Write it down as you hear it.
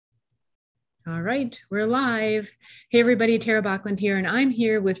All right, we're live. Hey, everybody, Tara Bachland here, and I'm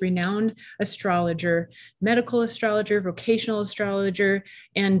here with renowned astrologer, medical astrologer, vocational astrologer,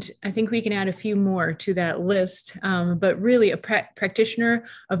 and I think we can add a few more to that list, but really a practitioner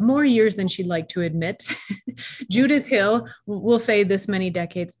of more years than she'd like to admit. Judith Hill, we'll say this many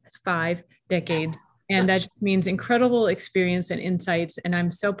decades, it's 5 decades. And that just means incredible experience and insights. And I'm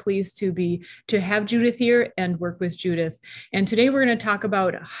so pleased to have Judith here and work with Judith. And today we're going to talk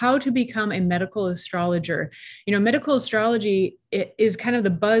about how to become a medical astrologer. You know, medical astrology is kind of the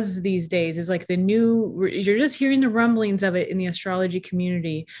buzz these days, is like the new, you're just hearing the rumblings of it in the astrology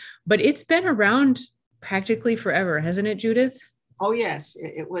community, but it's been around practically forever, hasn't it, Judith? Oh, yes.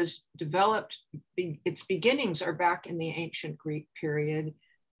 It was developed. Its beginnings are back in the ancient Greek period,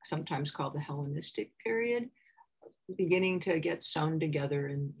 sometimes called the Hellenistic period, beginning to get sewn together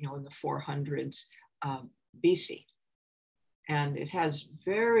in the 400s BC. And it has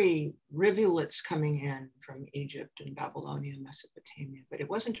very rivulets coming in from Egypt and Babylonia and Mesopotamia, but it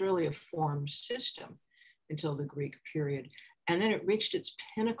wasn't really a formed system until the Greek period. And then it reached its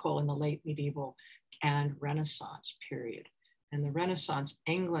pinnacle in the late medieval and Renaissance period. In the Renaissance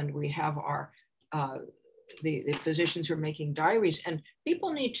England, we have our the physicians who are making diaries. And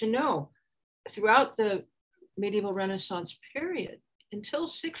people need to know, throughout the medieval Renaissance period, until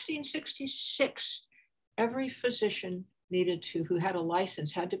 1666, every physician who had a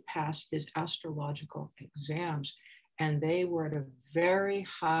license, had to pass his astrological exams. And they were at a very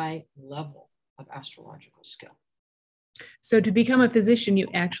high level of astrological skill. So to become a physician, you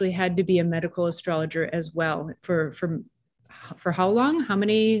actually had to be a medical astrologer as well. For how long? How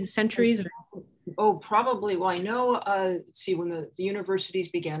many centuries? Oh, probably. Well, I know, when the universities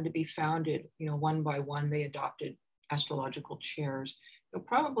began to be founded, one by one, they adopted astrological chairs.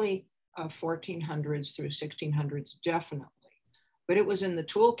 Probably 1400s through 1600s, definitely. But it was in the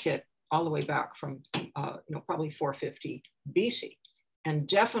toolkit all the way back from, probably 450 BC. And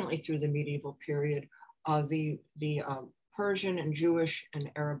definitely through the medieval period, the Persian and Jewish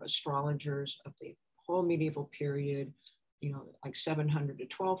and Arab astrologers of the whole medieval period, like 700 to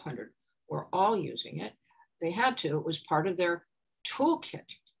 1200, were all using it. They had to. It was part of their toolkit.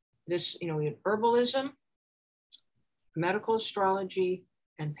 This, we had herbalism, medical astrology,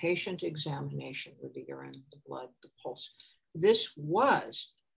 and patient examination with the urine, the blood, the pulse. This was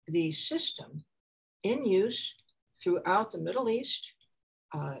the system in use throughout the Middle East,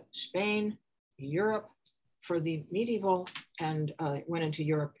 Spain, Europe, for the medieval, and went into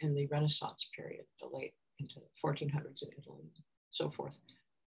Europe in the Renaissance period, the late into the 1400s in Italy, and so forth.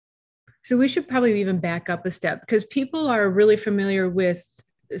 So we should probably even back up a step, because people are really familiar with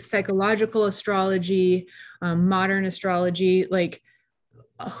psychological astrology, modern astrology, like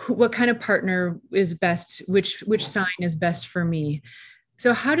what kind of partner is best, which sign is best for me.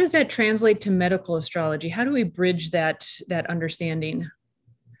 So how does that translate to medical astrology? How do we bridge that understanding?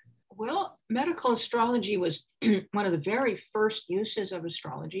 Well, medical astrology was one of the very first uses of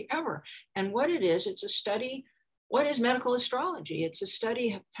astrology ever. And what it is, it's a study. What is medical astrology? It's a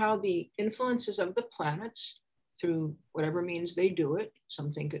study of how the influences of the planets, through whatever means they do it,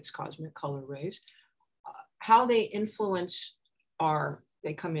 some think it's cosmic color rays, how they influence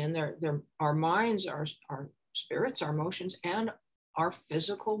they come in, our minds, our spirits, our emotions, and our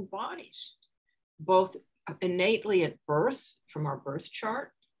physical bodies, both innately at birth from our birth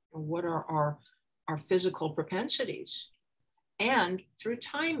chart, and what are our physical propensities, and through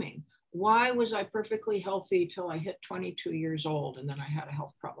timing. Why was I perfectly healthy till I hit 22 years old and then I had a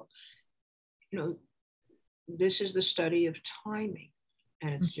health problem? This is the study of timing,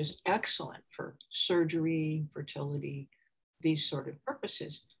 and it's just excellent for surgery, fertility, these sort of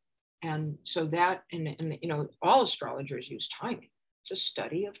purposes. And so that, and all astrologers use timing. It's a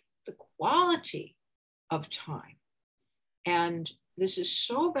study of the quality of time. And this is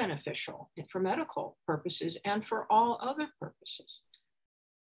so beneficial for medical purposes and for all other purposes.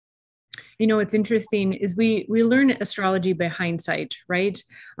 What's interesting is we learn astrology by hindsight, right?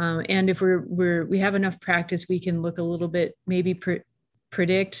 And if we have enough practice, we can look a little bit, maybe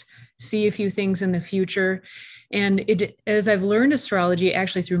predict, see a few things in the future. And as I've learned astrology,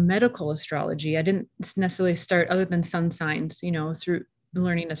 actually through medical astrology, I didn't necessarily start other than sun signs, through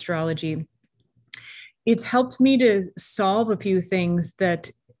learning astrology. It's helped me to solve a few things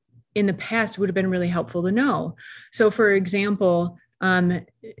that in the past would have been really helpful to know. So for example,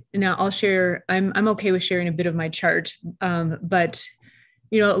 now I'll share, I'm okay with sharing a bit of my chart. But,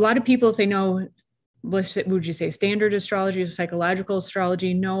 a lot of people, if they know, would you say standard astrology or psychological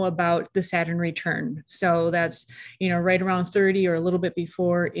astrology, know about the Saturn return. So that's, right around 30 or a little bit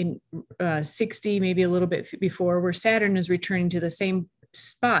before, in 60, maybe a little bit before, where Saturn is returning to the same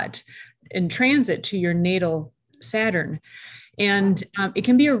spot in transit to your natal Saturn. And it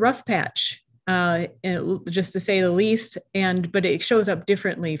can be a rough patch, just to say the least. But it shows up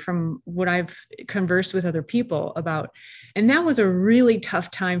differently from what I've conversed with other people about. And that was a really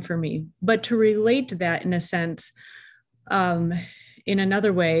tough time for me. But to relate to that in a sense, in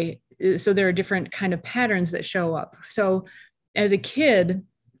another way, so there are different kind of patterns that show up. So as a kid,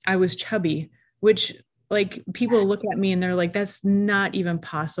 I was chubby, which like people look at me and they're like, that's not even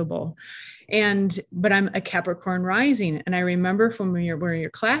possible. But I'm a Capricorn rising. And I remember from one of your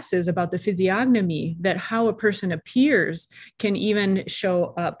classes about the physiognomy, that how a person appears can even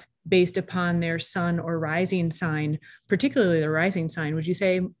show up based upon their sun or rising sign, particularly the rising sign. Would you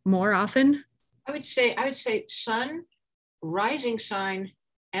say more often? I would say sun, rising sign,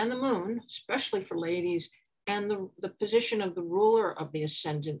 and the moon, especially for ladies, and the position of the ruler of the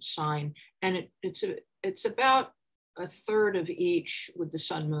ascendant sign. And it's about a third of each with the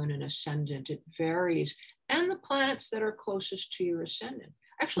sun, moon, and ascendant. It varies. And the planets that are closest to your ascendant.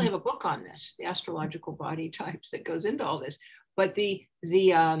 I actually have a book on this, the astrological body types, that goes into all this. But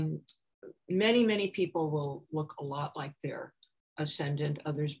many people will look a lot like their ascendant.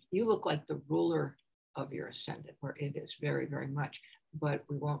 Others, you look like the ruler of your ascendant, where it is very, very much. But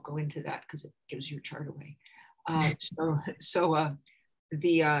we won't go into that because it gives your chart away. And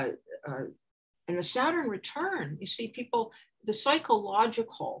the Saturn return, you see people, the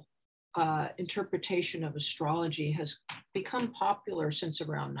psychological interpretation of astrology has become popular since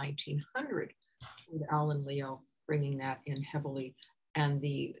around 1900, with Alan Leo bringing that in heavily, and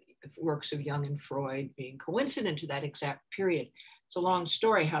the works of Jung and Freud being coincident to that exact period. It's a long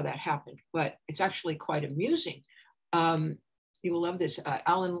story how that happened, but it's actually quite amusing. You will love this.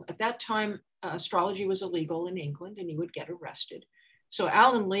 Alan, at that time, astrology was illegal in England and you would get arrested. So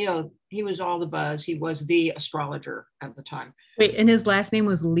Alan Leo, he was all the buzz. He was the astrologer at the time. Wait, and his last name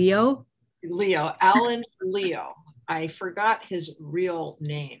was Leo? Leo, Alan Leo. I forgot his real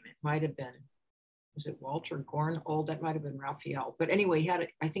name. It might have been, was it Walter Gornold? That might have been Raphael. But anyway,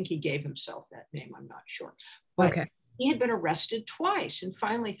 I think he gave himself that name. I'm not sure. But okay. He had been arrested twice and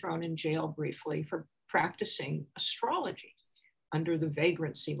finally thrown in jail briefly for practicing astrology under the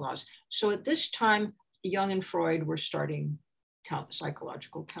vagrancy laws. So at this time, Jung and Freud were starting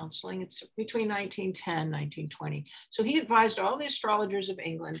psychological counseling. It's between 1910, 1920. So he advised all the astrologers of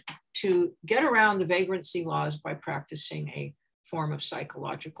England to get around the vagrancy laws by practicing a form of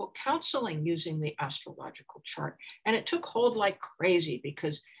psychological counseling using the astrological chart. And it took hold like crazy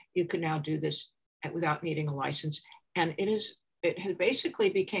because you could now do this without needing a license. And it has basically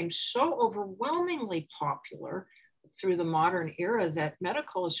became so overwhelmingly popular through the modern era that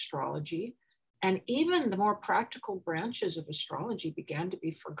medical astrology and even the more practical branches of astrology began to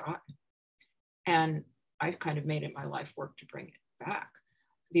be forgotten. And I've kind of made it my life work to bring it back.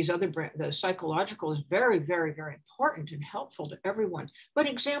 The psychological is very, very, very important and helpful to everyone. But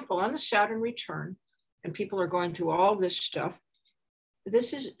example, on the Saturn return, and people are going through all this stuff,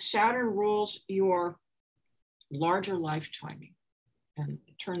 Saturn rules your larger life timing and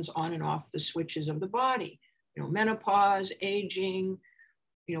it turns on and off the switches of the body, menopause, aging,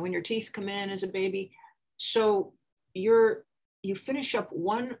 when your teeth come in as a baby. So you finish up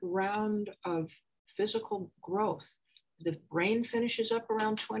one round of physical growth. The brain finishes up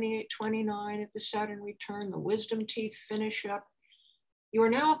around 28, 29 at the Saturn return. The wisdom teeth finish up. You are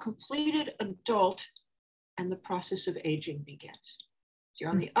now a completed adult and the process of aging begins. So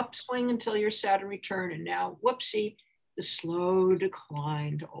you're on the upswing until your Saturn return, and now, whoopsie, the slow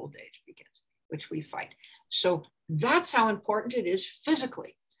decline to old age begins, which we fight. So that's how important it is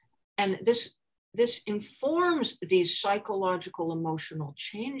physically. And this informs these psychological, emotional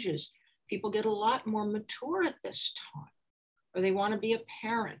changes. People get a lot more mature at this time, or they want to be a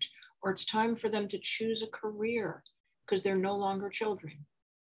parent, or it's time for them to choose a career because they're no longer children.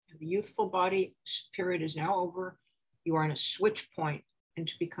 The youthful body period is now over. You are in a switch point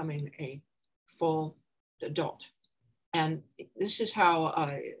into becoming a full adult. And this is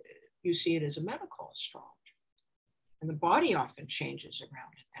how you see it as a medical astrologer. And the body often changes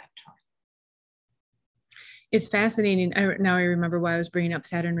around at that time. It's fascinating. Now I remember why I was bringing up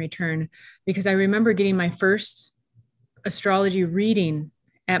Saturn return, because I remember getting my first astrology reading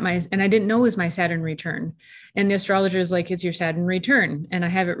and I didn't know it was my Saturn return. And the astrologer is like, it's your Saturn return. And I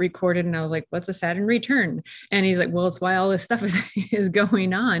have it recorded. And I was like, what's a Saturn return? And he's like, well, it's why all this stuff is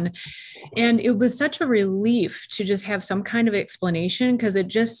going on. And it was such a relief to just have some kind of explanation, because it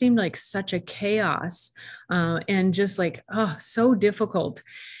just seemed like such a chaos and just like, oh, so difficult.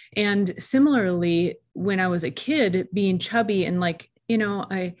 And similarly, when I was a kid, being chubby and like,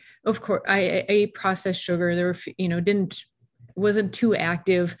 I ate processed sugar, there were, wasn't too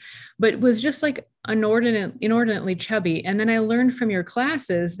active, but was just like inordinately chubby. And then I learned from your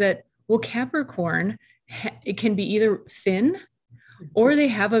classes that, well, Capricorn, it can be either thin or they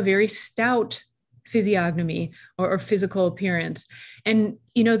have a very stout physiognomy or physical appearance. And,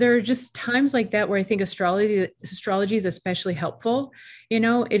 you know, there are just times like that where I think astrology is especially helpful. You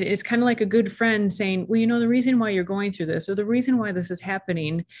know, it's kind of like a good friend saying, well, you know, the reason why you're going through this, or the reason why this is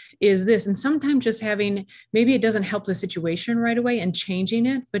happening is this. And sometimes just having, maybe it doesn't help the situation right away and changing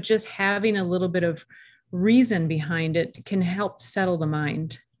it, but just having a little bit of reason behind it can help settle the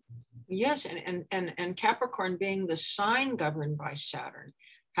mind. Yes, and Capricorn, being the sign governed by Saturn,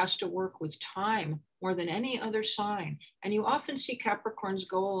 has to work with time more than any other sign. And you often see Capricorns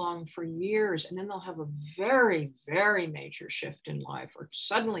go along for years, and then they'll have a very, very major shift in life, or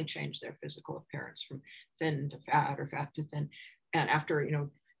suddenly change their physical appearance from thin to fat or fat to thin. And after, you know,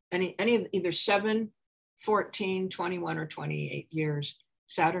 any of either 7, 14, 21, or 28 years,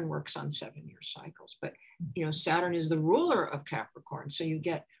 Saturn works on 7-year cycles. But, you know, Saturn is the ruler of Capricorn. So you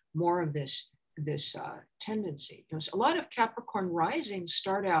get more of this tendency. You know, a lot of Capricorn risings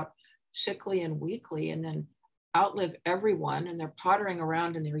start out sickly and weakly, and then outlive everyone, and they're pottering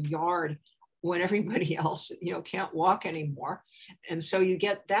around in their yard when everybody else, you know, can't walk anymore. And so you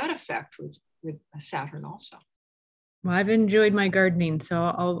get that effect with Saturn also. Well, I've enjoyed my gardening, so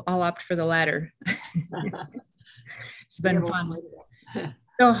I'll opt for the latter. It's been fun.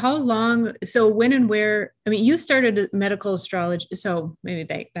 So how long, so when and where, I mean, you started medical astrology, so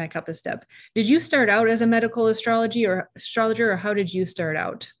maybe back up a step. Did you start out as a medical astrologer, or how did you start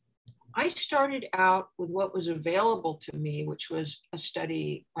out? I started out with what was available to me, which was a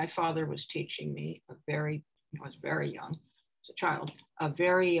study my father was teaching me, I was very young, as a child,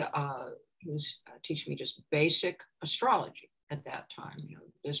 he was teaching me just basic astrology at that time, you know,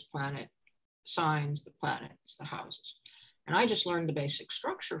 this planet, signs, the planets, the houses. And I just learned the basic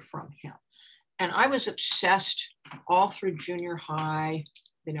structure from him. And I was obsessed all through junior high,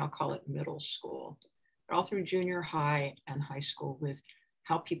 they now call it middle school, but all through junior high and high school with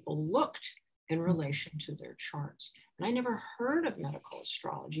how people looked in relation to their charts. And I never heard of medical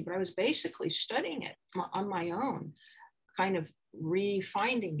astrology, but I was basically studying it on my own, kind of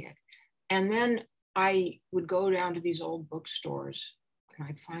refinding it. And then I would go down to these old bookstores and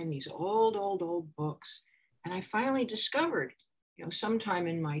I'd find these old books. And I finally discovered, you know, sometime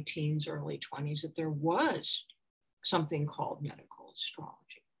in my teens, early 20s, that there was something called medical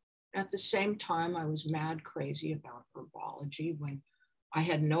astrology. At the same time, I was mad crazy about herbology when I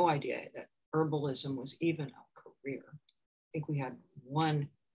had no idea that herbalism was even a career. I think we had one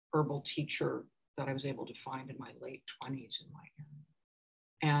herbal teacher that I was able to find in my late 20s in my area.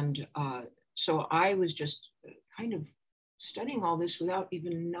 And so I was just kind of studying all this without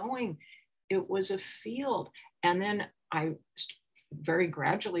even knowing it was a field. And then I very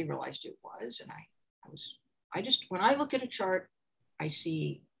gradually realized it was. And I just, when I look at a chart, I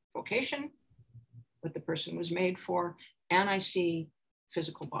see vocation, what the person was made for, and I see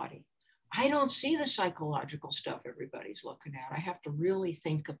physical body. I don't see the psychological stuff everybody's looking at. I have to really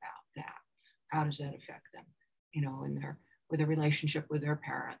think about that. How does that affect them, you know, with their relationship with their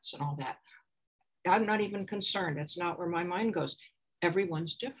parents and all that. I'm not even concerned. That's not where my mind goes.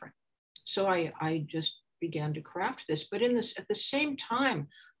 Everyone's different. So I just began to craft this. But at the same time,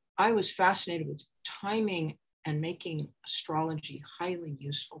 I was fascinated with timing and making astrology highly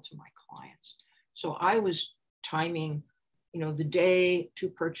useful to my clients. So I was timing, you know, the day to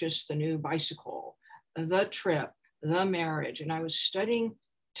purchase the new bicycle, the trip, the marriage. And I was studying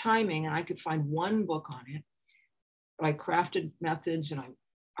timing, and I could find one book on it. But I crafted methods, and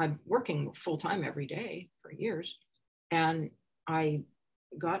I'm working full-time every day for years. And I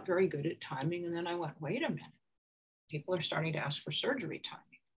got very good at timing. And then I went, wait a minute, people are starting to ask for surgery timing.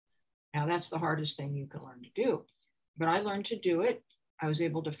 Now that's the hardest thing you can learn to do. But I learned to do it. I was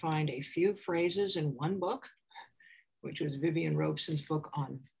able to find a few phrases in one book, which was Vivian Robeson's book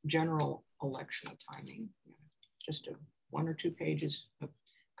on general electional timing, just 1 or 2 pages of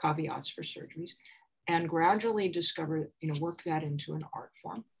caveats for surgeries, and gradually discover, you know, work that into an art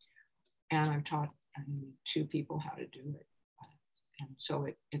form. And I've taught 2 people how to do it. And so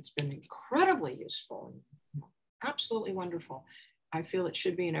it's been incredibly useful and absolutely wonderful. I feel it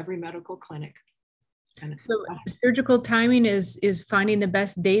should be in every medical clinic. And so surgical timing is finding the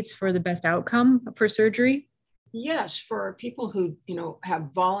best dates for the best outcome for surgery? Yes, for people who, you know,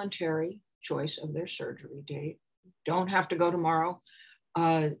 have voluntary choice of their surgery date, don't have to go tomorrow.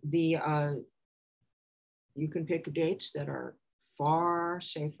 You can pick dates that are far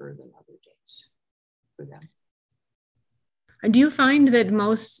safer than other dates for them. Do you find that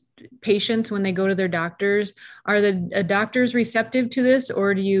most patients, when they go to their doctors, are the doctors receptive to this,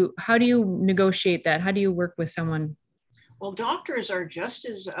 or how do you negotiate that? How do you work with someone? Well, doctors are just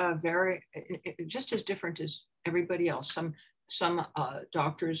as just as different as everybody else. Some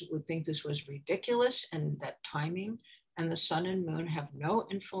doctors would think this was ridiculous and that timing and the sun and moon have no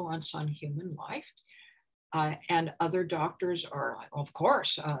influence on human life. And other doctors are, of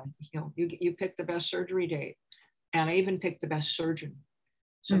course, you pick the best surgery date. And I even picked the best surgeon.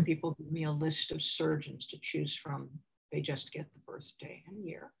 Some people give me a list of surgeons to choose from. They just get the birthday and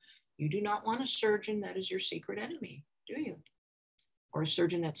year. You do not want a surgeon that is your secret enemy, do you? Or a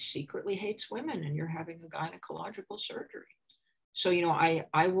surgeon that secretly hates women and you're having a gynecological surgery. So,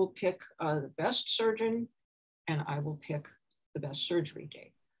 I will pick the best surgeon and I will pick the best surgery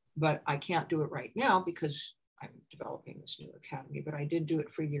date. But I can't do it right now because I'm developing this new academy, but I did do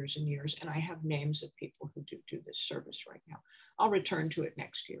it for years and years. And I have names of people who do this service right now. I'll return to it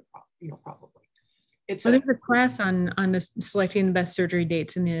next year, probably. There's a class on selecting the best surgery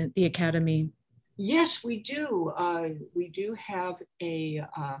dates in the academy. Yes, we do. We do have a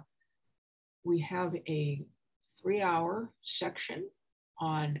 3-hour section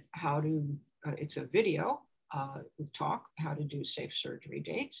on how to, it's a video talk, how to do safe surgery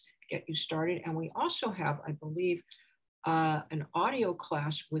dates, get you started. And we also have, I believe, an audio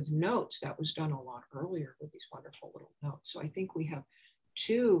class with notes that was done a lot earlier with these wonderful little notes. So I think we have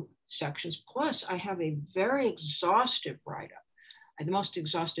 2 sections. Plus, I have a very exhaustive write-up, the most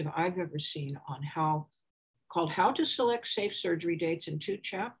exhaustive I've ever seen on called How to Select Safe Surgery Dates in 2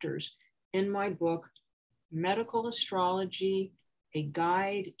 chapters in my book, Medical Astrology, A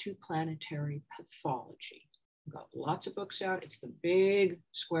Guide to Planetary Pathology. I've got lots of books out. It's the big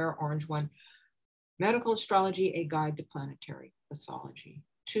square orange one. Medical Astrology, A Guide to Planetary Pathology.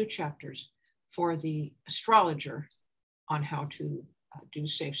 2 chapters for the astrologer on how to do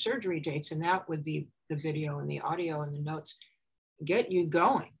safe surgery dates. And that with the video and the audio and the notes, get you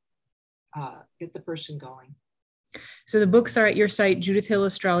going, get the person going. So the books are at your site,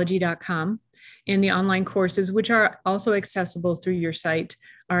 judithhillastrology.com. And the online courses, which are also accessible through your site,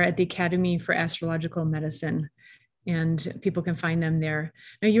 are at the Academy for Astrological Medicine. And people can find them there.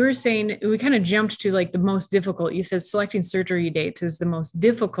 Now, you were saying, we kind of jumped to like the most difficult. You said selecting surgery dates is the most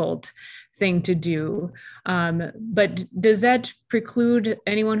difficult thing to do. But does that preclude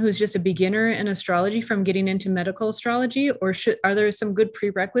anyone who's just a beginner in astrology from getting into medical astrology? Or are there some good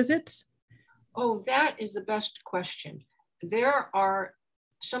prerequisites? Oh, that is the best question. There are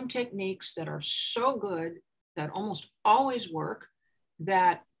some techniques that are so good that almost always work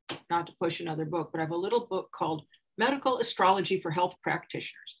that, not to push another book, but I have a little book called Medical Astrology for Health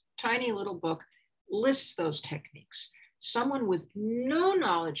Practitioners. Tiny little book, lists those techniques. Someone with no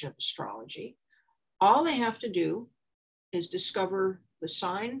knowledge of astrology, all they have to do is discover the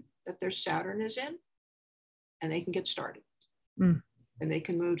sign that their Saturn is in, and they can get started. And they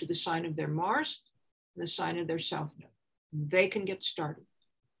can move to the sign of their Mars, and the sign of their South Node. They can get started.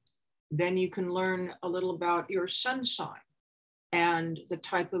 Then you can learn a little about your sun sign and the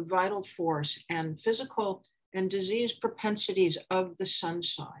type of vital force and physical and disease propensities of the sun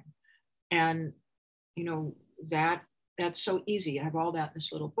sign. And, that's so easy. I have all that in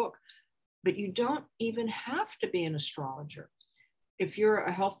this little book. But you don't even have to be an astrologer. If you're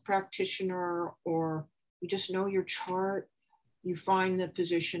a health practitioner or you just know your chart, you find the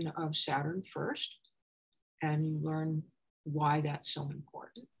position of Saturn first, and you learn why that's so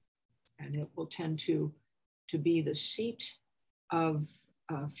important. And it will tend to be the seat of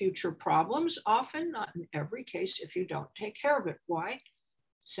future problems, often, not in every case, if you don't take care of it. Why?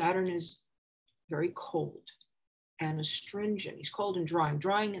 Saturn is very cold and astringent. He's cold and drying.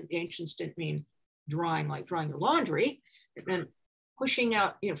 Drying in the ancients didn't mean drying like drying your laundry. It meant pushing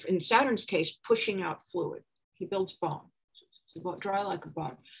out, in Saturn's case, pushing out fluid. He builds bone. So dry like a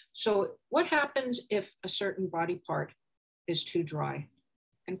bone. So what happens if a certain body part is too dry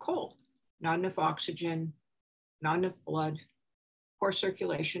and cold? Not enough oxygen, not enough blood, poor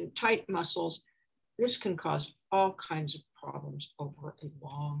circulation, tight muscles. This can cause all kinds of problems over a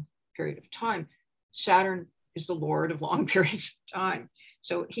long period of time. Saturn is the lord of long periods of time.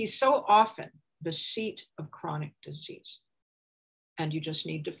 So he's so often the seat of chronic disease. And you just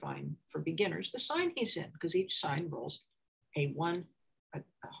need to find, for beginners, the sign he's in, because each sign rolls a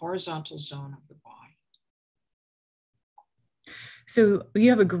horizontal zone of the body. So you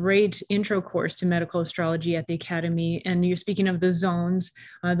have a great intro course to medical astrology at the Academy, and you're speaking of the zones.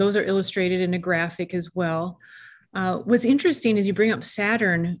 Those are illustrated in a graphic as well. What's interesting is you bring up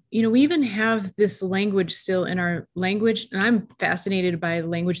Saturn. We even have this language still in our language, and I'm fascinated by the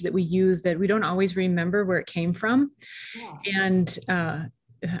language that we use that we don't always remember where it came from. Yeah. And I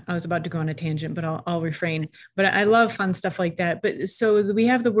was about to go on a tangent, but I'll refrain. But I love fun stuff like that. But so we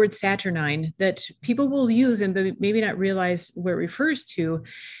have the word Saturnine that people will use and maybe not realize where it refers to.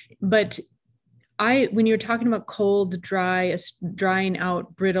 But when you're talking about cold, dry, drying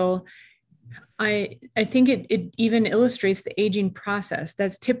out, brittle, I think it even illustrates the aging process.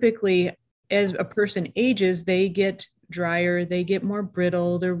 That's typically, as a person ages, they get drier, they get more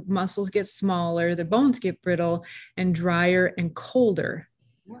brittle, their muscles get smaller, their bones get brittle and drier and colder.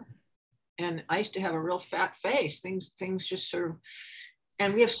 Yeah. And I used to have a real fat face. Things just sort of,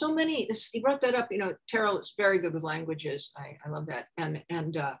 and we have so many. You brought that up. Terrell is very good with languages. I love that. And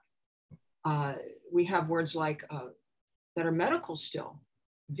we have words like that are medical still.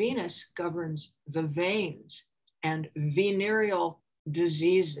 Venus governs the veins and venereal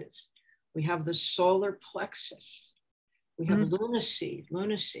diseases. We have the solar plexus. We have lunacy.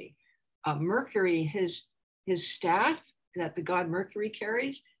 Mercury, his staff that the god Mercury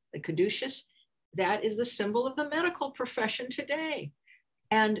carries, the caduceus, that is the symbol of the medical profession today.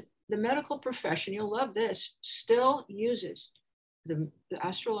 And the medical profession, you'll love this, still uses the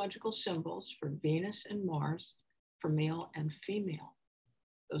astrological symbols for Venus and Mars, for male and female.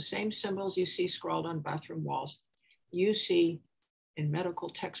 Those same symbols you see scrawled on bathroom walls, you see in medical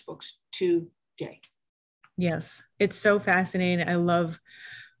textbooks today. Yes, it's so fascinating. I love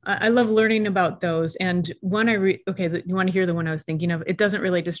learning about those. And one you want to hear the one I was thinking of? It doesn't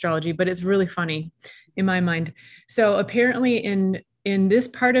relate to astrology, but it's really funny in my mind. So apparently in this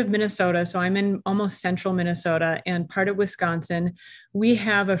part of Minnesota, so I'm in almost central Minnesota and part of Wisconsin, we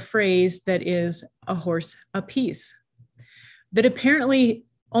have a phrase that is a horse apiece. That apparently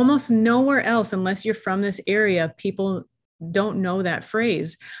almost nowhere else, unless you're from this area, people don't know that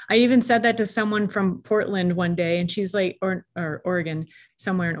phrase. I even said that to someone from Portland one day, and she's like, or Oregon,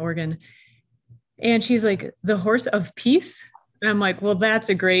 somewhere in Oregon. And she's like, the horse of peace. And I'm like, well, that's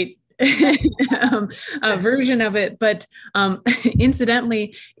a great version of it. But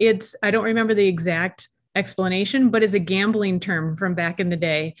incidentally, I don't remember the exact explanation, but it's a gambling term from back in the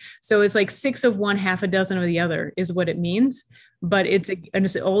day. So it's like 6 of one, half a dozen of the other is what it means. But it's an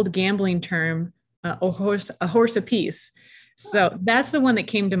old gambling term, a horse apiece. So that's the one that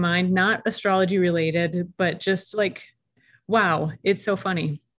came to mind, not astrology related, but just like, wow, it's so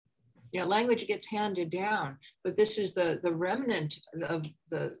funny. Yeah, language gets handed down, but this is the remnant of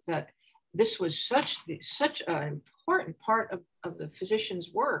that this was such an important part of the physician's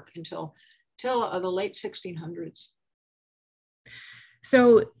work until the late 1600s.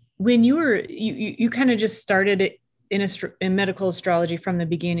 So when you kind of just started it in medical astrology from the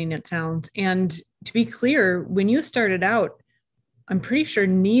beginning, it sounds. And to be clear, when you started out, I'm pretty sure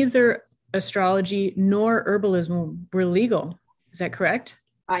neither astrology nor herbalism were legal. Is that correct?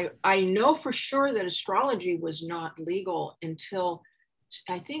 I know for sure that astrology was not legal until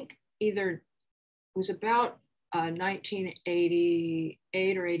I think either it was about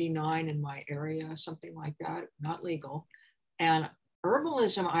 1988 or 89 in my area, something like that, not legal. And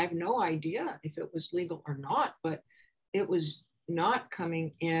herbalism, I have no idea if it was legal or not, but it was not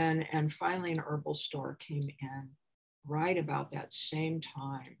coming in. And finally, an herbal store came in right about that same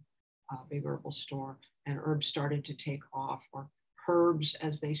time, a big herbal store, and herbs started to take off, or herbs,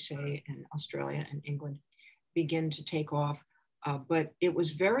 as they say in Australia and England, begin to take off. But it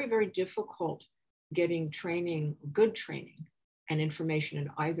was very, very difficult getting training, good training and information in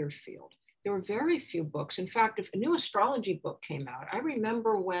either field. There were very few books. In fact, if a new astrology book came out, I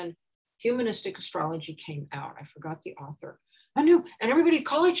remember when Humanistic Astrology came out, I forgot the author, and everybody'd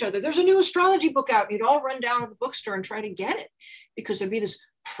call each other, there's a new astrology book out. And you'd all run down to the bookstore and try to get it because there'd be this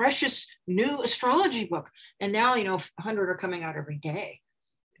precious new astrology book. And now, 100 are coming out every day.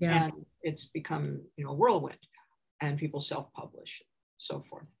 Yeah. And it's become, a whirlwind, and people self-publish, so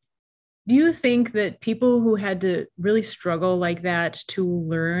forth. Do you think that people who had to really struggle like that to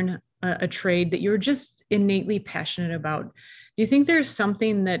learn a trade that you're just innately passionate about, do you think there's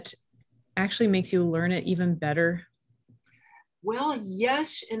something that actually makes you learn it even better? Well,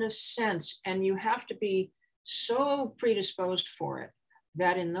 yes, in a sense. And you have to be so predisposed for it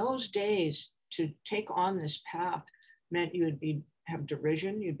that in those days to take on this path meant you would have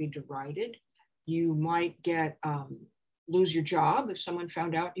derision, you'd be derided. You might lose your job if someone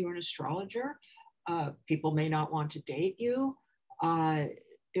found out you were an astrologer. People may not want to date you.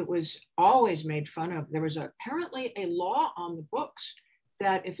 It was always made fun of. There was apparently a law on the books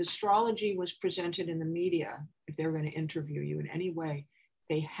that if astrology was presented in the media, if they were going to interview you in any way,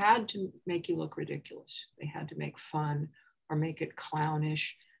 they had to make you look ridiculous. They had to make fun or make it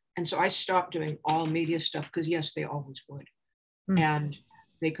clownish. And so I stopped doing all media stuff because yes, they always would. And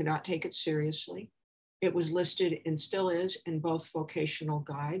they could not take it seriously. It was listed and still is in both vocational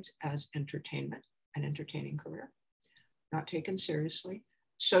guides as entertainment, an entertaining career, not taken seriously.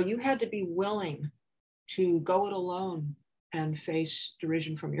 So you had to be willing to go it alone and face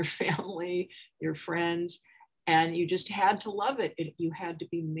derision from your family, your friends, and you just had to love it. You had to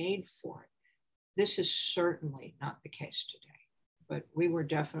be made for it. This is certainly not the case today, but we were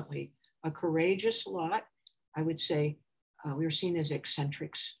definitely a courageous lot. I would say we were seen as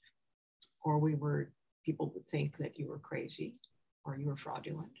eccentrics, or people would think that you were crazy or you were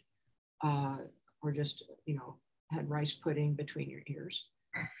fraudulent, or just, had rice pudding between your ears,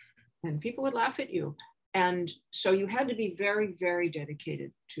 and people would laugh at you. And so you had to be very, very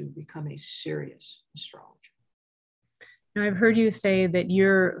dedicated to become a serious astrologer. Now, I've heard you say that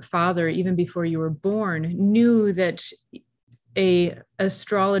your father, even before you were born, knew that a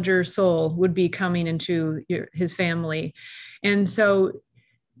astrologer soul would be coming into his family. And so,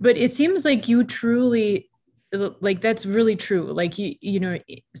 but it seems like you truly, like, that's really true. Like,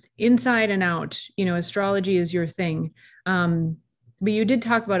 inside and out, astrology is your thing. But you did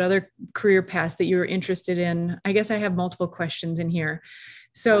talk about other career paths that you were interested in. I guess I have multiple questions in here.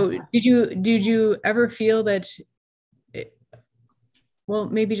 So did you ever feel that, well,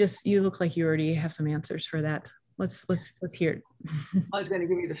 maybe just, you look like you already have some answers for that. Let's hear it. I was going to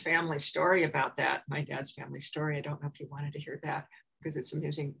give you the family story about that, my dad's family story. I don't know if you wanted to hear that because it's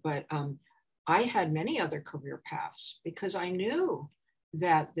amusing, but I had many other career paths because I knew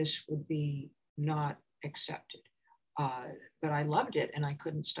that this would be not accepted. But I loved it and I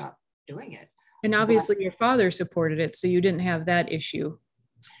couldn't stop doing it. And obviously your father supported it, so you didn't have that issue.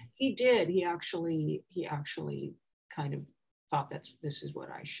 He did. He actually kind of thought that this is what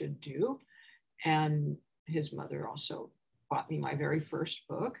I should do. And his mother also bought me my very first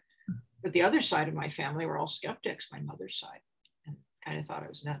book. But the other side of my family were all skeptics, my mother's side, and kind of thought I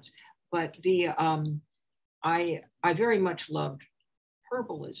was nuts. But I very much loved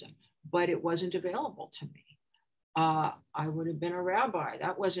herbalism, but it wasn't available to me. I would have been a rabbi.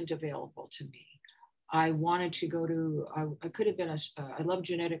 That wasn't available to me. I wanted to go to, I could have been I love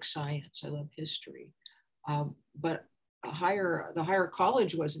genetic science. I love history. But the higher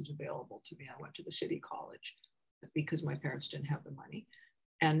college wasn't available to me. I went to the city college because my parents didn't have the money.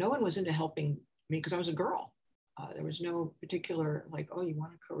 And no one was into helping me because I was a girl. There was no particular, like, oh, you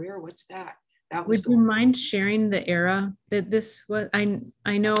want a career? What's that? Would you mind sharing the era that this was? I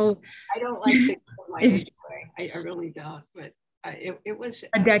know. I don't like to explain my age away. I really don't. But it was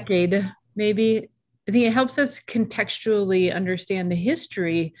a decade, maybe. I think it helps us contextually understand the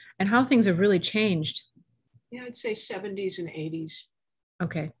history and how things have really changed. Yeah, I'd say 70s and 80s.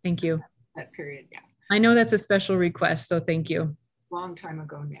 Okay, thank you. That period, yeah. I know that's a special request, so thank you. Long time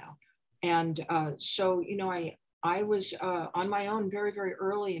ago now. And so, I was on my own very, very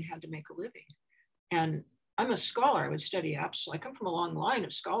early and had to make a living. And I'm a scholar. I would study apps. I come from a long line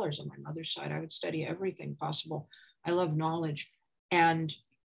of scholars on my mother's side. I would study everything possible. I love knowledge. And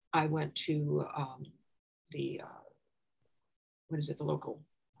I went to the local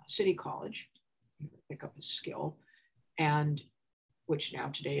city college, pick up a skill, and which now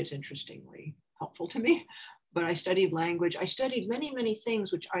today is interestingly helpful to me. But I studied language. I studied many, many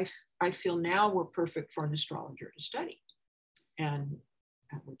things, which I feel now were perfect for an astrologer to study, and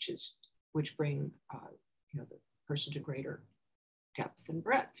which bring the person to greater depth and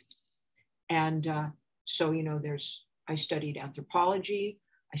breadth. And so I studied anthropology.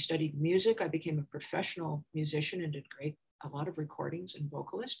 I studied music. I became a professional musician and did a lot of recordings and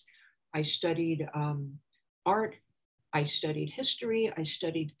vocalist. I studied art. I studied history. I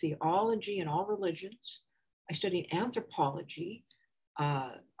studied theology and all religions. I studied anthropology.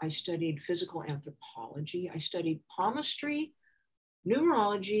 I studied physical anthropology. I studied palmistry,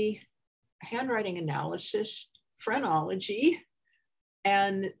 numerology, handwriting analysis, phrenology,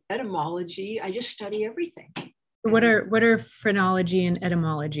 and etymology. I just study everything. What are phrenology and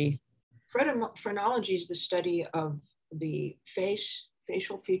etymology? Phrenology is the study of the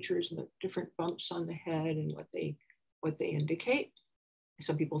facial features and the different bumps on the head and what they indicate.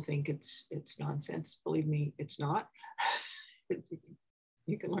 Some people think it's nonsense. Believe me, it's not.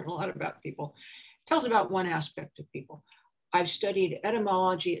 You can learn a lot about people. It tells about one aspect of people. I've studied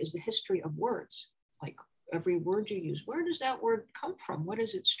etymology as the history of words, like every word you use. Where does that word come from? What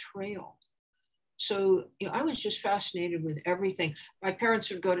is its trail? So, I was just fascinated with everything. My parents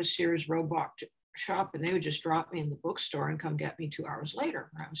would go to Sears Roebuck shop and they would just drop me in the bookstore and come get me 2 hours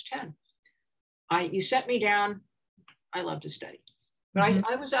later when I was 10. You set me down, I love to study. But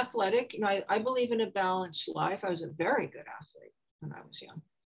I was athletic. I believe in a balanced life. I was a very good athlete when I was young,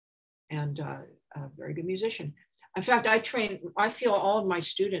 and a very good musician. In fact, I feel all of my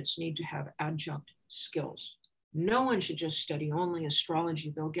students need to have adjunct skills. No one should just study only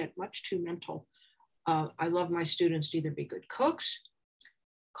astrology. They'll get much too mental. I love my students to either be good cooks,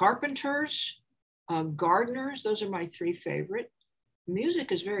 carpenters, gardeners. Those are my three favorite.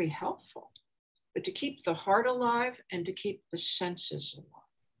 Music is very helpful, but to keep the heart alive and to keep the senses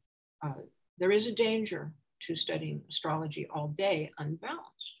alive. There is a danger to studying astrology all day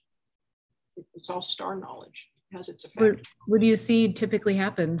unbalanced. It's all star knowledge. It has its effect. What do you see typically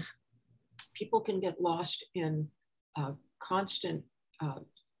happens? People can get lost in constant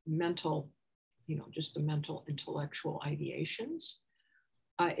mental, just the mental intellectual ideations.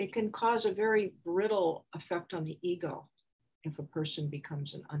 It can cause a very brittle effect on the ego if a person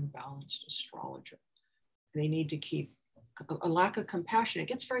becomes an unbalanced astrologer. They need to keep a lack of compassion. It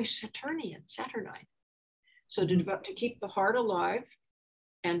gets very Saturnine. So to keep the heart alive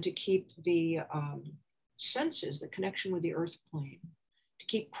and to keep the senses, the connection with the earth plane, to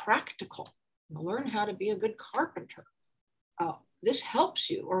keep practical, learn how to be a good carpenter. This helps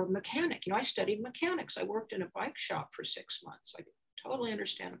you, or a mechanic. I studied mechanics. I worked in a bike shop for 6 months. I totally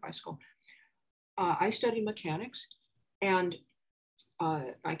understand a bicycle. I studied mechanics, and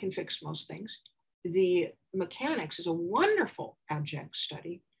I can fix most things. The mechanics is a wonderful adjunct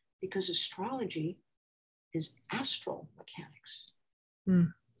study because astrology is astral mechanics.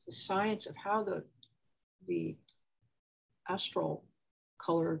 It's the science of how the astral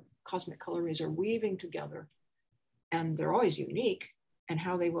cosmic color rays are weaving together, and they're always unique, and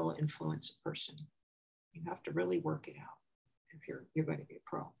how they will influence a person. You have to really work it out if you're going to be a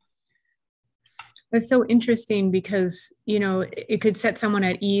pro. That's so interesting because, it could set someone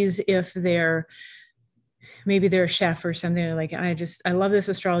at ease if maybe they're a chef or something. They're like, I love this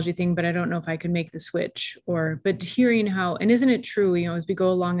astrology thing, but I don't know if I could make the switch. But hearing how, and isn't it true, as we go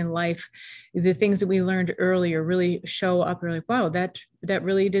along in life, the things that we learned earlier really show up. We're like, wow, that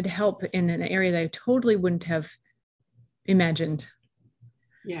really did help in an area that I totally wouldn't have imagined.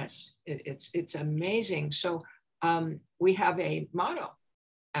 Yes, it's amazing. So we have a motto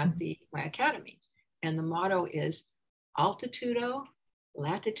at my academy, and the motto is altitudo,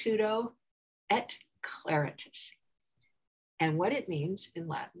 latitudo, et claritas. And what it means in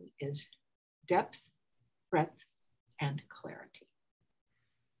Latin is depth, breadth, and clarity,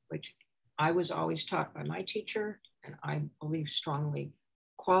 which I was always taught by my teacher, and I believe strongly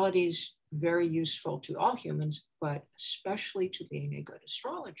qualities very useful to all humans, but especially to being a good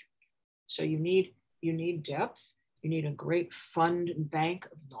astrologer. So you need depth, you need a great fund and bank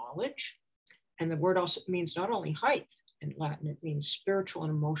of knowledge. And the word also means not only height in Latin, it means spiritual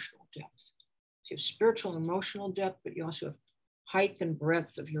and emotional depth. So you have spiritual and emotional depth, but you also have height and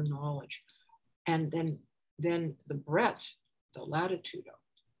breadth of your knowledge. And then the breadth, the latitudo,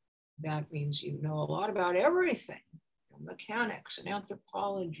 that means you know a lot about everything. Mechanics and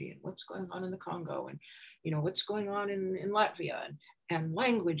anthropology and what's going on in the Congo and what's going on in Latvia and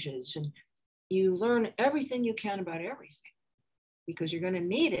languages, and you learn everything you can about everything because you're going to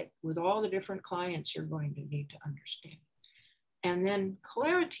need it with all the different clients you're going to need to understand. And then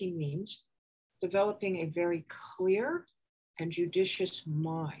clarity means developing a very clear and judicious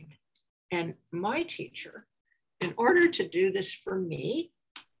mind. And my teacher, in order to do this for me,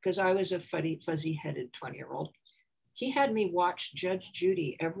 because I was a fuzzy-headed 20-year-old, he had me watch Judge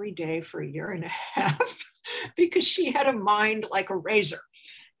Judy every day for 1.5 years because she had a mind like a razor.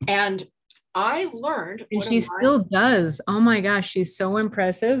 And I learned. And she still does. Oh my gosh, she's so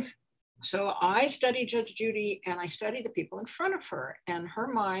impressive. So I studied Judge Judy, and I studied the people in front of her, and her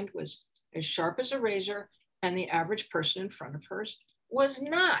mind was as sharp as a razor, and the average person in front of hers was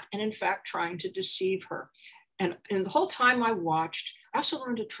not, and in fact trying to deceive her. And the whole time I watched, I also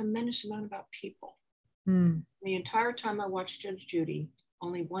learned a tremendous amount about people. The entire time I watched Judge Judy,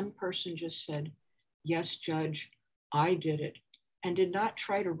 only one person just said, "Yes, Judge, I did it," and did not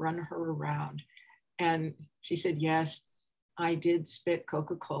try to run her around. And she said, "Yes, I did spit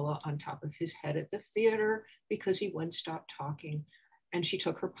Coca-Cola on top of his head at the theater because he wouldn't stop talking." And she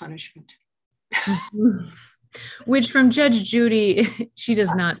took her punishment. Which from Judge Judy, she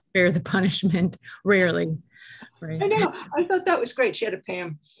does not spare the punishment, rarely. Right. I know. I thought that was great. She had to pay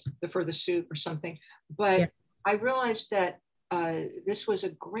him for the suit or something. But yeah. I realized that this was a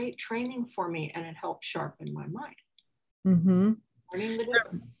great training for me, and it helped sharpen my mind. Learning the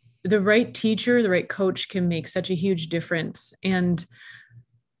difference. The right teacher, the right coach can make such a huge difference. And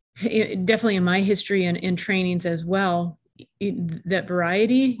definitely in my history and in trainings as well, that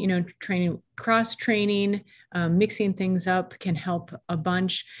variety, training, cross training, mixing things up can help a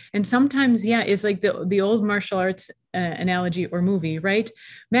bunch. And sometimes, yeah, it's like the old martial arts analogy or movie, right?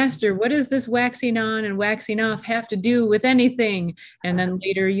 Master, what does this waxing on and waxing off have to do with anything? And then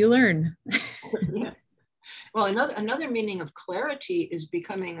later you learn. Yeah. Well, another meaning of clarity is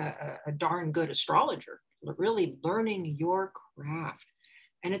becoming a darn good astrologer, really learning your craft.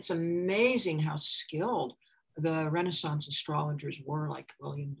 And it's amazing how skilled the Renaissance astrologers were, like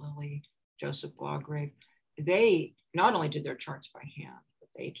William Lilly, Joseph Lawgrave. They not only did their charts by hand, but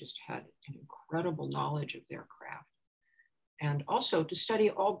they just had an incredible knowledge of their craft. And also to study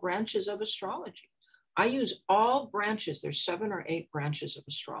all branches of astrology. I use all branches. There's 7 or 8 branches of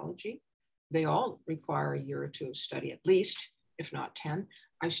astrology. They all require a year or 2 of study, at least, if not 10.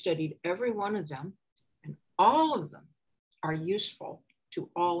 I've studied every one of them, and all of them are useful to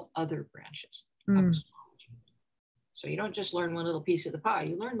all other branches of astrology. So you don't just learn one little piece of the pie,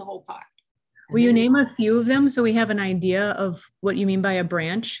 you learn the whole pie. Will you name a few of them so we have an idea of what you mean by a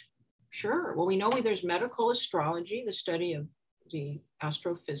branch? Sure. Well, we know there's medical astrology, the study of the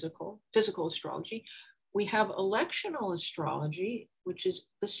physical astrology. We have electional astrology, which is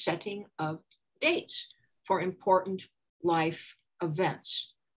the setting of dates for important life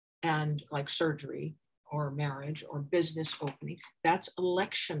events, and like surgery or marriage or business opening. That's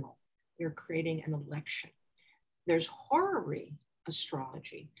electional. You're creating an election. There's horary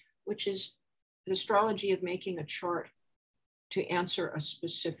astrology, which is the astrology of making a chart to answer a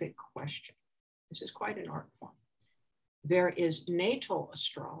specific question. This is quite an art form. There is natal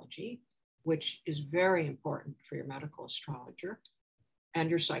astrology, which is very important for your medical astrologer and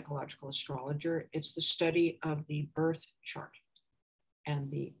your psychological astrologer. It's the study of the birth chart and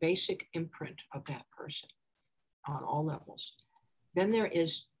the basic imprint of that person on all levels. Then there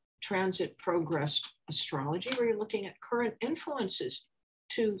is transit progressed astrology, where you're looking at current influences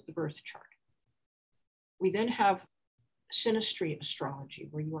to the birth chart. We then have synastry astrology,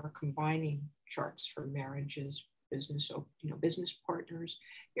 where you are combining charts for marriages, business partners.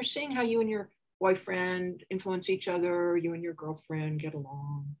 You're seeing how you and your boyfriend influence each other, you and your girlfriend get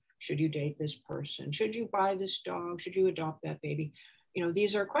along. Should you date this person? Should you buy this dog? Should you adopt that baby?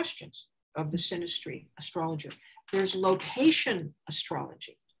 These are questions of the synastry astrologer. There's location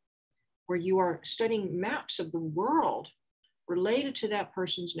astrology, where you are studying maps of the world related to that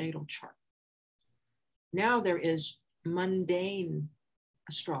person's natal chart. Now there is mundane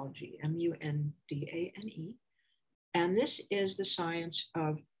astrology, M-U-N-D-A-N-E. And this is the science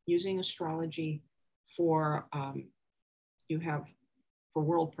of using astrology for, for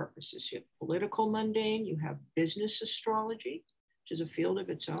world purposes. You have political mundane, you have business astrology, which is a field of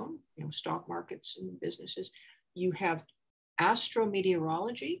its own, stock markets and businesses. You have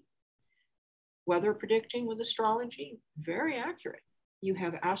astrometeorology, weather predicting with astrology, very accurate. You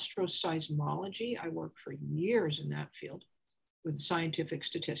have astroseismology. I worked for years in that field with scientific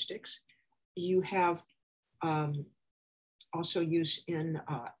statistics. You have also use in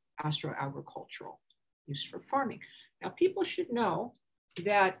astroagricultural, use for farming. Now, people should know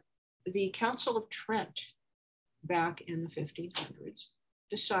that the Council of Trent back in the 1500s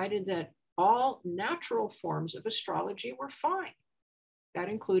decided that all natural forms of astrology were fine. That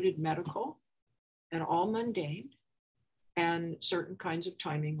included medical and all mundane and certain kinds of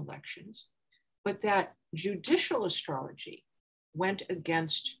timing elections, but that judicial astrology went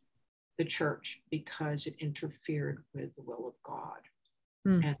against the church because it interfered with the will of God.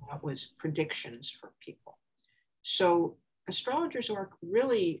 And that was predictions for people. So astrologers are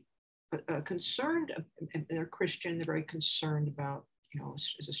really concerned, and they're Christian, they're very concerned about,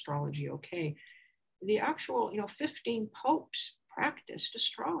 is astrology okay? The actual, 15 popes practiced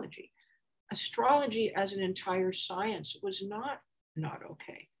astrology. Astrology as an entire science was not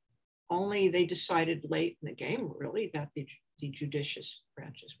okay. Only they decided late in the game, really, that the judicious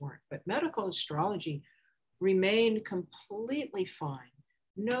branches weren't. But medical astrology remained completely fine,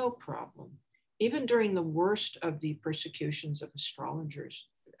 no problem. Even during the worst of the persecutions of astrologers,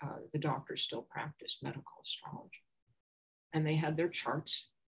 the doctors still practiced medical astrology. And they had their charts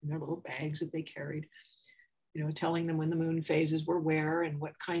in their little bags that they carried, telling them when the moon phases were where and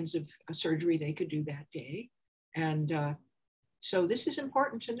what kinds of surgery they could do that day. And so this is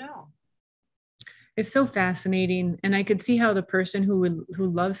important to know. It's so fascinating. And I could see how the person who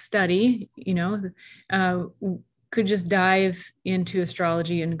loves study, could just dive into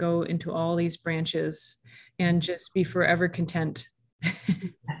astrology and go into all these branches and just be forever content.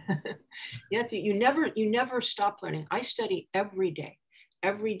 Yes, you never stop learning. I study every day.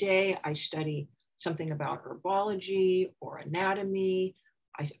 Every day I study something about herbology or anatomy.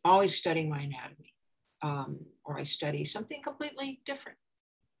 I always study my anatomy. or I study something completely different,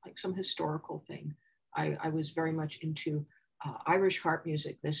 like some historical thing. I was very much into Irish harp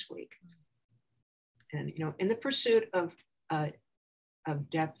music this week. And, you know, in the pursuit of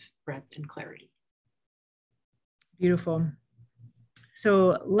depth, breadth, and clarity. Beautiful.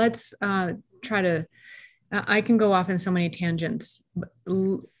 So let's try to, I can go off in so many tangents,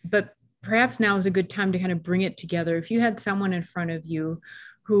 but perhaps now is a good time to kind of bring it together. If you had someone in front of you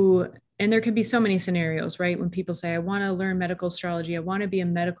who, and there could be so many scenarios, right? When people say, I want to learn medical astrology, I want to be a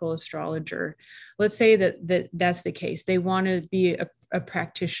medical astrologer. Let's say that's the case. They want to be a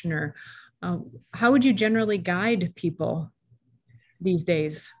practitioner. How would you generally guide people these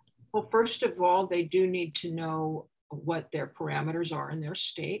days? Well, first of all, they do need to know what their parameters are in their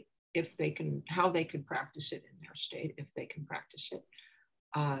state, if they can, how they can practice it in their state, if they can practice it.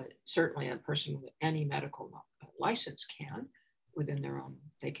 Certainly a person with any medical license can, within their own,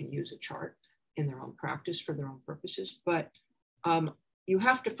 they can use a chart in their own practice for their own purposes. But you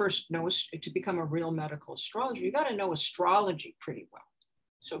have to first know, to become a real medical astrologer, you got to know astrology pretty well.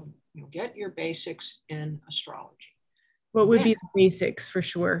 So you know, get your basics in astrology. What would be the basics for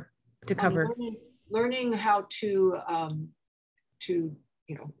sure to cover? Learning how to you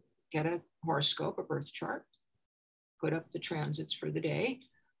know, get a horoscope, a birth chart, put up the transits for the day,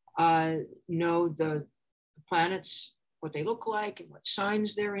 know the planets, what they look like and what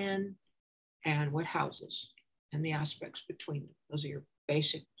signs they're in, and what houses and the aspects between them. Those are your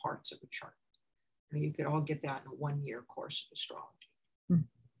basic parts of a chart. And you could all get that in a 1-year course of astrology.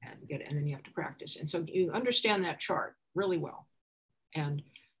 And then you have to practice. And so you understand that chart really well. And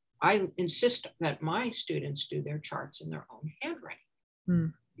I insist that my students do their charts in their own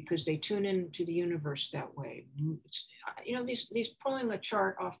handwriting because they tune into the universe that way. It's, you know, these pulling a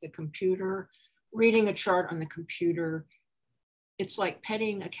chart off the computer, reading a chart on the computer, it's like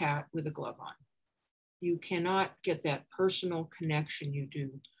petting a cat with a glove on. You cannot get that personal connection you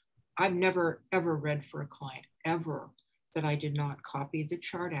do. I've never, ever read for a client, ever, that I did not copy the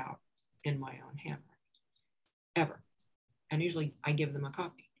chart out in my own handwriting, ever. And usually I give them a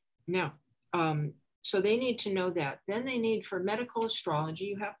copy. Now, so they need to know that. Then they need, for medical astrology,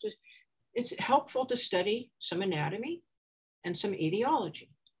 you have to, it's helpful to study some anatomy and some etiology,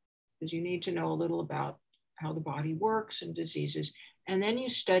 because you need to know a little about how the body works and diseases. And then you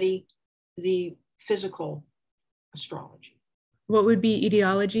study the physical astrology. What would be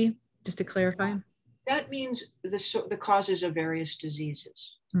etiology, just to clarify? That means the causes of various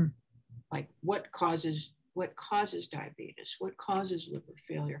diseases. Like what causes diabetes, what causes liver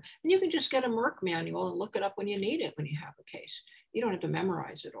failure. And you can just get a Merck manual and look it up when you need it, when you have a case. You don't have to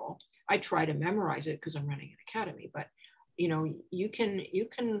memorize it all. I try to memorize it because I'm running an academy, but you know, you can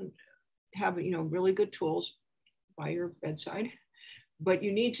have, you know, really good tools by your bedside, but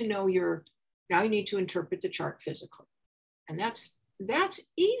you need to know now you need to interpret the chart physically. And that's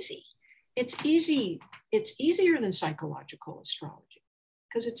easy. It's easy. It's easier than psychological astrology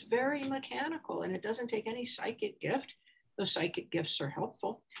because it's very mechanical and it doesn't take any psychic gift. Those psychic gifts are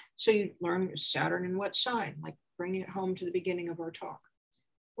helpful. So you learn Saturn in what sign, like bringing it home to the beginning of our talk.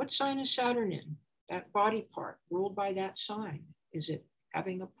 What sign is Saturn in? That body part ruled by that sign. Is it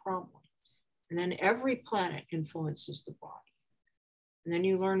having a problem? And then every planet influences the body. And then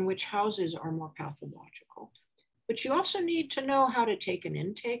you learn which houses are more pathological. But you also need to know how to take an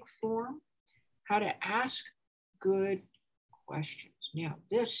intake form, how to ask good questions. Now,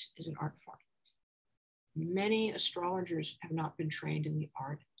 this is an art form. Many astrologers have not been trained in the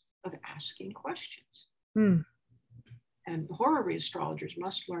art of asking questions. And horary astrologers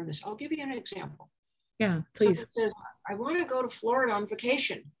must learn this. I'll give you an example. Yeah, please. Someone says, I want to go to Florida on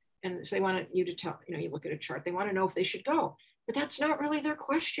vacation. And so they want you to tell, you know, you look at a chart, they want to know if they should go. But that's not really their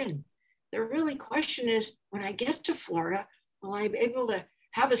question. Their really question is, when I get to Florida, will I be able to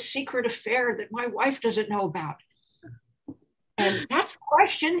have a secret affair that my wife doesn't know about? And that's the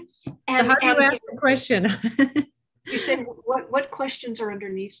question. And how do you ask the question? You said, what questions are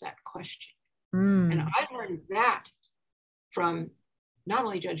underneath that question? And I learned that from not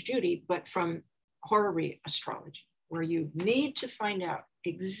only Judge Judy, but from horary astrology, where you need to find out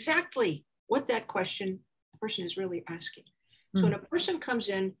exactly what that question the person is really asking. So when a person comes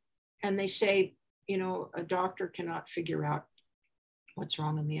in and they say, you know, a doctor cannot figure out what's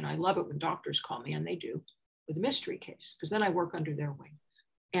wrong with me, and I love it when doctors call me, and they do, with a mystery case, because then I work under their wing.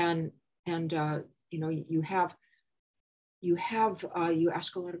 And you know, you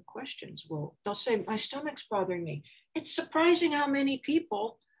ask a lot of questions. Well, they'll say, my stomach's bothering me. It's surprising how many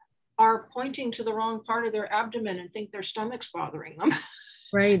people are pointing to the wrong part of their abdomen and think their stomach's bothering them.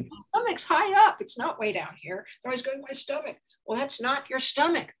 Right. The stomach's high up. It's not way down here. They're always going, my stomach. Well, that's not your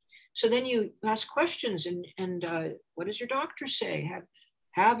stomach. So then you ask questions and what does your doctor say?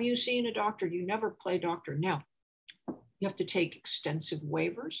 Have you seen a doctor? You never play doctor. Now, you have to take extensive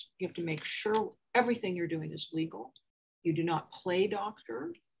waivers. You have to make sure everything you're doing is legal. You do not play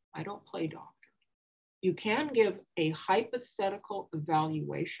doctor. I don't play doctor. You can give a hypothetical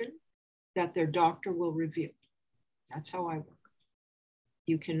evaluation that their doctor will review. That's how I work.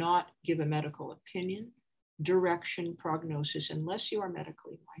 You cannot give a medical opinion, direction, prognosis, unless you are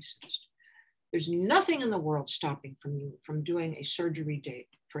medically licensed. There's nothing in the world stopping you from doing a surgery date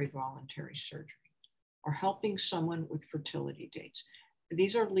for a voluntary surgery or helping someone with fertility dates.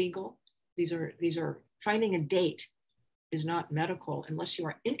 These are legal. These are finding a date is not medical unless you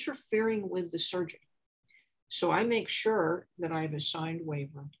are interfering with the surgery. So I make sure that I have a signed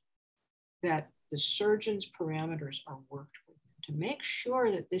waiver, that the surgeon's parameters are worked with to make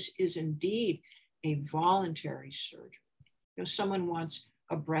sure that this is indeed a voluntary surgery. You know, someone wants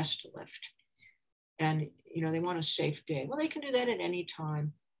a breast lift and, you know, they want a safe day. Well, they can do that at any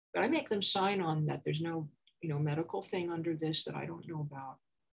time, but I make them sign on that there's no, you know, medical thing under this that I don't know about.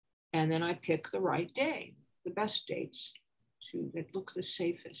 And then I pick the right day, the best dates that look the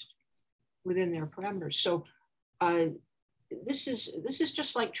safest within their parameters. So this is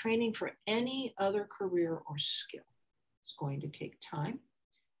just like training for any other career or skill. It's going to take time,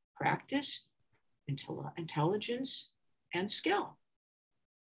 practice, intelligence, and skill.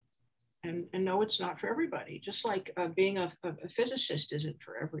 And no, it's not for everybody. Just like being a physicist isn't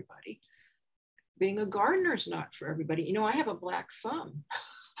for everybody. Being a gardener is not for everybody. You know, I have a black thumb.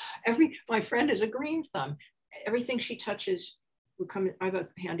 My friend is a green thumb. Everything she touches I have a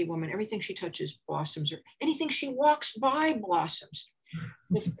handy woman. Everything she touches blossoms, or anything she walks by blossoms.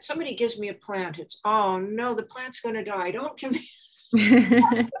 If somebody gives me a plant, it's, oh no, the plant's going to die. Don't give me.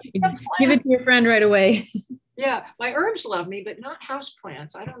 Give it to your friend right away. Yeah, my herbs love me, but not house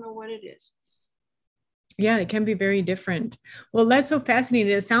plants. I don't know what it is. Yeah, it can be very different. Well, that's so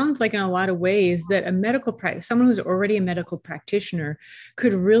fascinating. It sounds like in a lot of ways that someone who's already a medical practitioner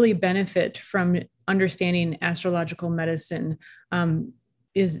could really benefit from understanding astrological medicine.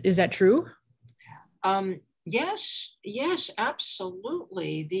 Is that true? Yes,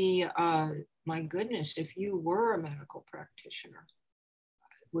 absolutely. My goodness, if you were a medical practitioner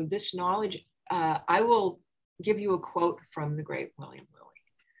with this knowledge, I will give you a quote from the great William Lilly.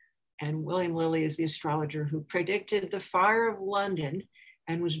 And William Lilly is the astrologer who predicted the fire of London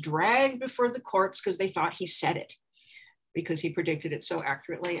and was dragged before the courts because they thought he said it, because he predicted it so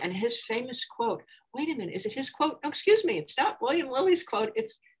accurately. And his famous quote, wait a minute, is it his quote? No, excuse me, it's not William Lilly's quote.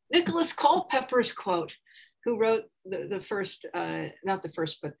 It's Nicholas Culpeper's quote, who wrote the first, not the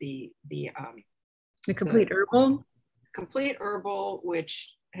first, but the Complete Herbal? Complete Herbal,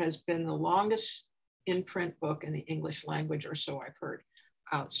 which has been the longest in print book in the English language, or so I've heard,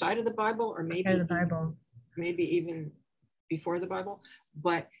 outside of the Bible, or maybe the Bible, maybe even before the Bible.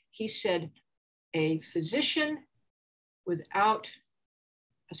 But he said, a physician without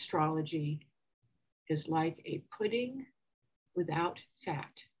astrology is like a pudding without fat.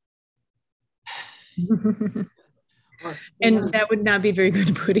 And that would not be very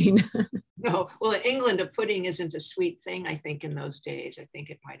good pudding. No, well, in England, a pudding isn't a sweet thing, I think, in those days. I think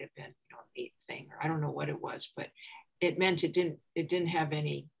it might have been, you know, a meat thing, or I don't know what it was, but it meant it didn't have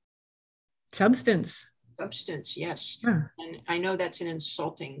any substance. Yes. Huh. And I know that's an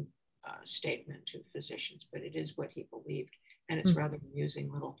insulting statement to physicians, but it is what he believed. And it's rather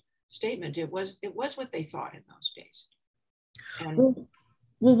amusing little statement. It was what they thought in those days. And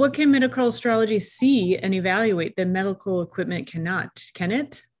well, what can medical astrology see and evaluate that medical equipment cannot? Can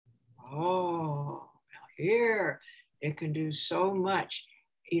it? Oh, now here it can do so much.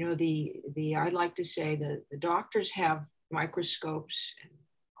 You know, I like to say that the doctors have microscopes and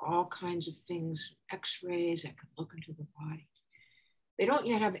all kinds of things, x-rays that can look into the body. They don't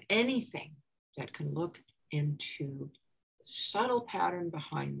yet have anything that can look into the subtle pattern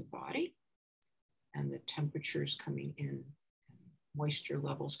behind the body and the temperatures coming in, moisture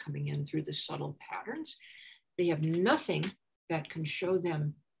levels coming in through the subtle patterns. They have nothing that can show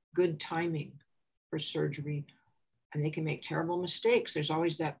them good timing for surgery, and they can make terrible mistakes. There's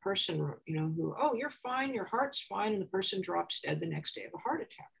always that person, you know, who, oh, you're fine, your heart's fine, and the person drops dead the next day of a heart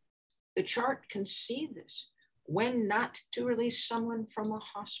attack. The chart can see this. When not to release someone from a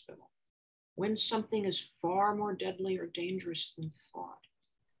hospital, when something is far more deadly or dangerous than thought,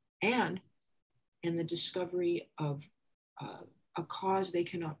 and in the discovery of a cause they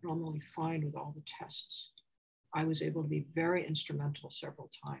cannot normally find with all the tests. I was able to be very instrumental several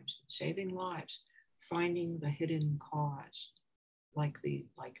times in saving lives, finding the hidden cause, like the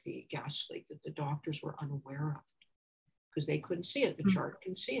gas leak that the doctors were unaware of, because they couldn't see it. The chart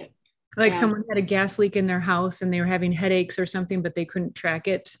can see it. Like And someone had a gas leak in their house and they were having headaches or something, but they couldn't track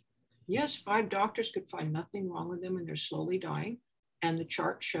it. yes, 5 doctors could find nothing wrong with them and they're slowly dying. And the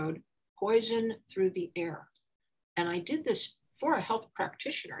chart showed poison through the air. And I did this for a health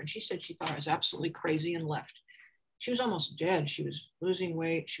practitioner, and she said she thought I was absolutely crazy and left. She was almost dead. She was losing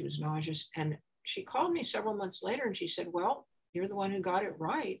weight. She was nauseous. And she called me several months later and she said, well, you're the one who got it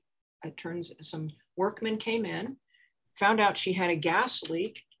right. It turns some workmen came in, found out she had a gas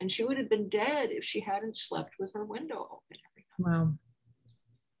leak, and she would have been dead if she hadn't slept with her window open every night. Wow.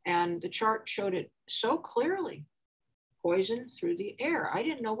 And the chart showed it so clearly, poison through the air. I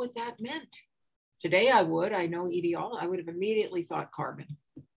didn't know what that meant. Today I would. I know etiology. I would have immediately thought carbon.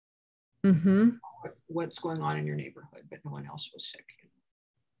 Mm-hmm. What's going on in your neighborhood, but no one else was sick.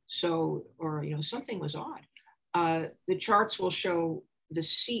 So, or, something was odd. The charts will show the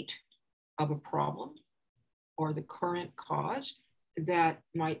seat of a problem or the current cause that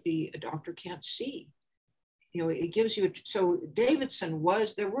might be a doctor can't see. It gives you, so Davidson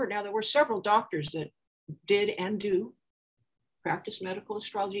there were several doctors that did and do practice medical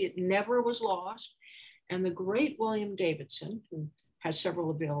astrology. It never was lost. And the great William Davidson, who has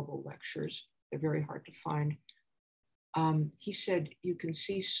several available lectures, they're very hard to find. He said, you can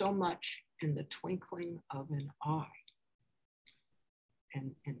see so much in the twinkling of an eye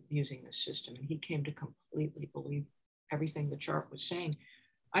and using this system. And he came to completely believe everything the chart was saying.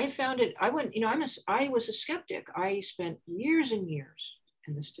 I found it, I was a skeptic. I spent years and years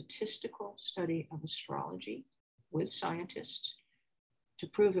in the statistical study of astrology with scientists to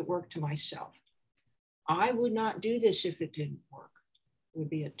prove it worked to myself. I would not do this if it didn't work. It would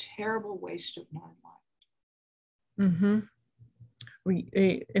be a terrible waste of my life. Mm-hmm.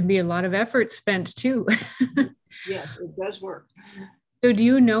 It'd be a lot of effort spent too. Yes, it does work. So do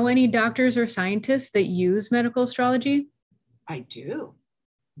you know any doctors or scientists that use medical astrology? I do.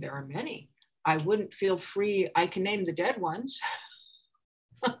 There are many. I wouldn't feel free. I can name the dead ones.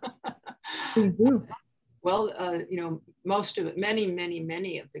 Please do. Well, most of it,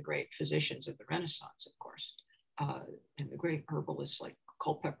 many of the great physicians of the Renaissance, of course, and the great herbalists like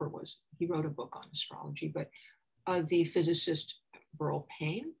Culpeper he wrote a book on astrology, but the physicist Burl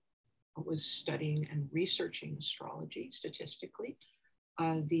Payne was studying and researching astrology statistically.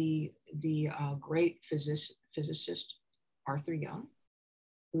 The great physicist Arthur Young,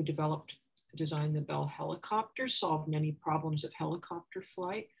 who designed the Bell helicopter, solved many problems of helicopter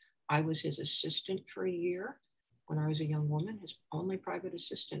flight. I was his assistant for a year when I was a young woman, his only private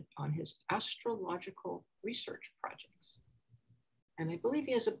assistant on his astrological research projects. And I believe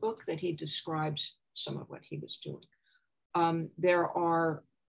he has a book that he describes some of what he was doing. There are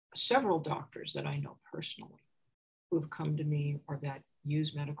several doctors that I know personally who have come to me or that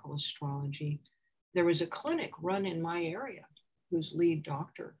use medical astrology. There was a clinic run in my area whose lead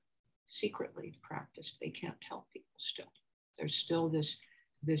doctor secretly practiced. They can't tell people still. There's still this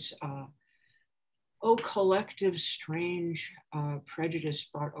collective strange prejudice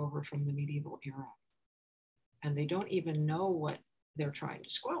brought over from the medieval era. And they don't even know what they're trying to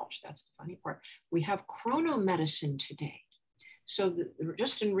squelch. That's the funny part. We have chronomedicine today. So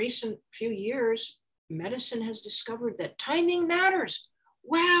just in recent few years, medicine has discovered that timing matters.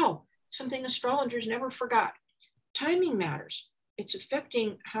 Wow, something astrologers never forgot. Timing matters. It's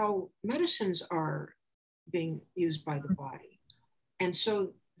affecting how medicines are being used by the body. And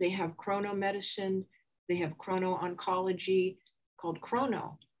so they have chronomedicine, they have chrono-oncology called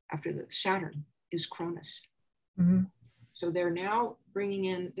Chrono, after the Saturn is Cronus. Mm-hmm. So they're now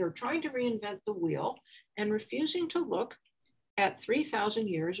they're trying to reinvent the wheel and refusing to look at 3,000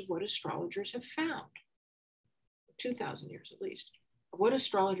 years of what astrologers have found, 2,000 years at least, of what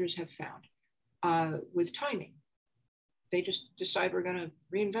astrologers have found with timing. They just decide we're going to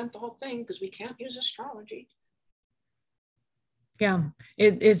reinvent the whole thing because we can't use astrology. Yeah,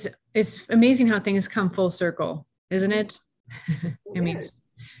 it's amazing how things come full circle, isn't it?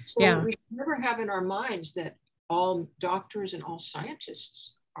 So we should never have in our minds that all doctors and all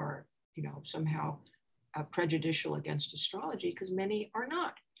scientists are, somehow prejudicial against astrology, because many are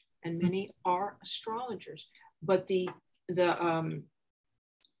not, and many are astrologers. But the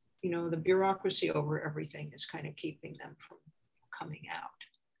bureaucracy over everything is kind of keeping them from coming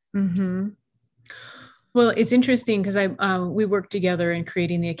out. Mm-hmm. Well, it's interesting because we work together in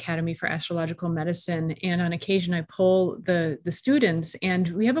creating the Academy for Astrological Medicine, and on occasion I poll the students, and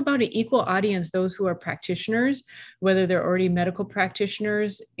we have about an equal audience: those who are practitioners, whether they're already medical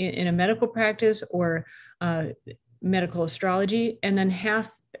practitioners in a medical practice or medical astrology, and then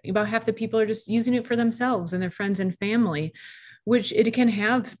about half the people are just using it for themselves and their friends and family, which it can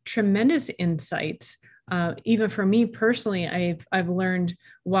have tremendous insights even for me personally, I've learned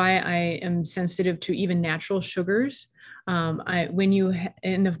why I am sensitive to even natural sugars. When you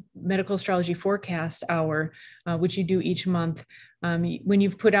in the medical astrology forecast hour, which you do each month, when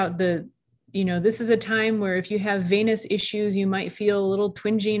you've put out this is a time where if you have venous issues, you might feel a little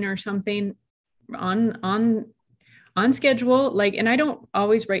twinging or something on schedule. And I don't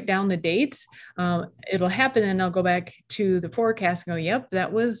always write down the dates. It'll happen and I'll go back to the forecast and go, yep,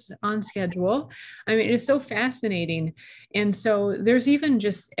 that was on schedule. I mean, it's so fascinating. And so there's even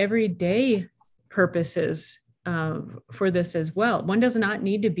just everyday purposes for this as well. One does not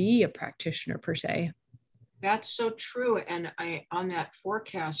need to be a practitioner per se. That's so true. And on that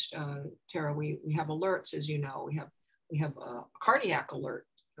forecast, Tara, we have alerts, as you know. We have a cardiac alert,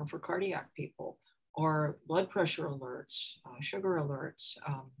 for cardiac people, or blood pressure alerts, sugar alerts,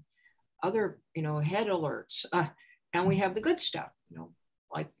 other, head alerts. And we have the good stuff,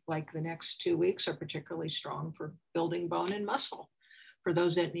 like the next 2 weeks are particularly strong for building bone and muscle, for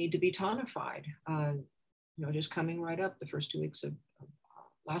those that need to be tonified. Just coming right up, the first 2 weeks of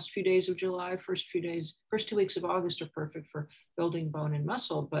last few days of July, first 2 weeks of August are perfect for building bone and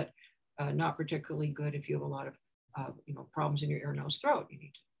muscle, but not particularly good if you have a lot of, problems in your ear, nose, throat.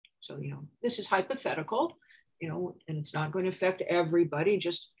 So, this is hypothetical, and it's not going to affect everybody,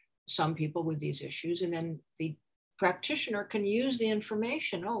 just some people with these issues. And then the practitioner can use the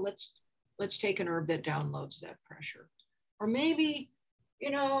information. Oh, let's take an herb that downloads that pressure. Or maybe,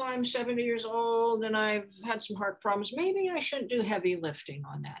 I'm 70 years old and I've had some heart problems. Maybe I shouldn't do heavy lifting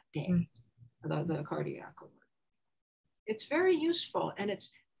on that day, the cardiac alert. It's very useful, and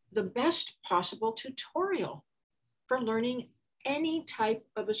it's the best possible tutorial for learning any type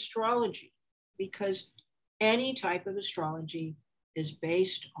of astrology, because any type of astrology is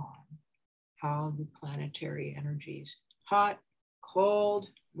based on how the planetary energies, hot, cold,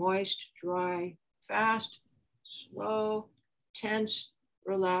 moist, dry, fast, slow, tense,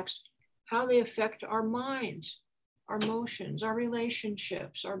 relaxed, how they affect our minds, our emotions, our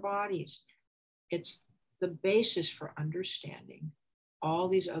relationships, our bodies. It's the basis for understanding all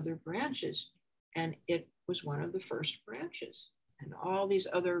these other branches. And it was one of the first branches. And all these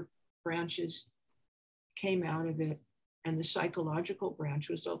other branches came out of it. And the psychological branch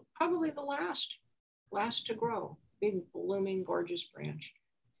was probably the last to grow. Big, blooming, gorgeous branch.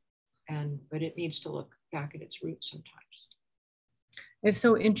 But it needs to look back at its roots sometimes. It's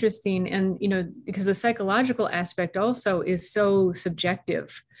so interesting. And, because the psychological aspect also is so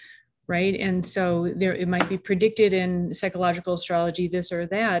subjective, right? And so it might be predicted in psychological astrology, this or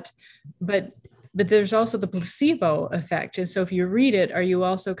that, but there's also the placebo effect. And so if you read it, are you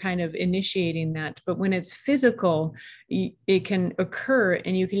also kind of initiating that? But when it's physical, it can occur,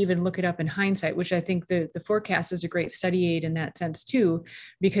 and you can even look it up in hindsight, which I think the forecast is a great study aid in that sense too,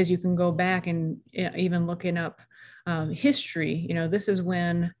 because you can go back and even looking up history. This is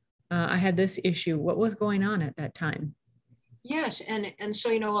when I had this issue. What was going on at that time? Yes, and so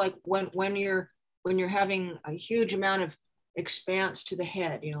like when you're having a huge amount of expanse to the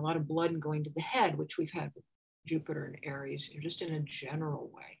head, a lot of blood going to the head, which we've had with Jupiter and Aries, just in a general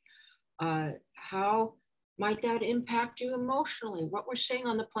way. How might that impact you emotionally? What we're seeing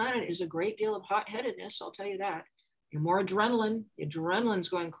on the planet is a great deal of hot-headedness, I'll tell you that. More adrenaline. The adrenaline's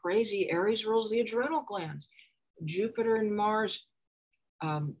going crazy. Aries rules the adrenal glands. Jupiter and Mars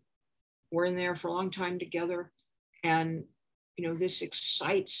were in there for a long time together. And, this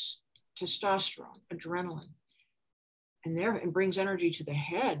excites testosterone, adrenaline. And it brings energy to the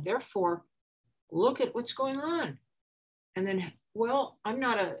head. Therefore, look at what's going on. And then, I'm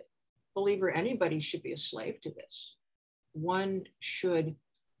not a believer anybody should be a slave to this. One should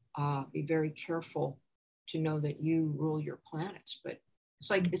be very careful to know that you rule your planets. But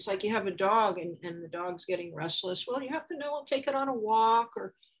it's like you have a dog and the dog's getting restless. Well, you have to know, take it on a walk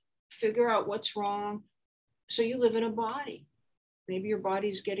or figure out what's wrong. So you live in a body. Maybe your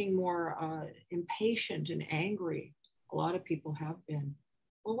body's getting more impatient and angry. A lot of people have been.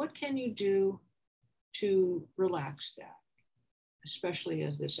 Well, what can you do to relax that, especially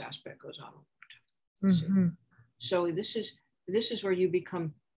as this aspect goes on over time? Mm-hmm. So this is where you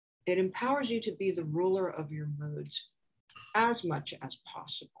become, it empowers you to be the ruler of your moods as much as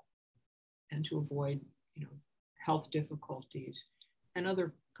possible, and to avoid, health difficulties and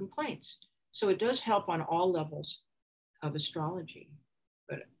other complaints. So it does help on all levels of astrology.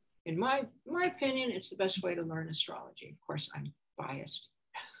 But in my opinion, it's the best way to learn astrology. Of course, I'm biased.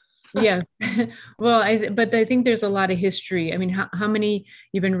 Yeah. Well, but I think there's a lot of history. I mean, how many,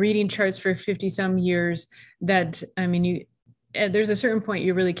 you've been reading charts for 50 some years that, there's a certain point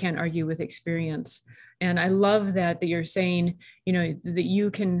you really can't argue with experience. And I love that you're saying, that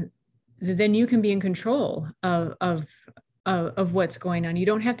you can then you can be in control of what's going on. You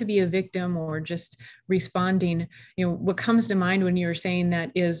don't have to be a victim or just responding. What comes to mind when you're saying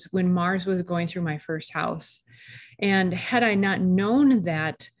that is when Mars was going through my first house. And had I not known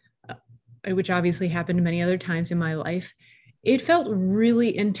that, which obviously happened many other times in my life, it felt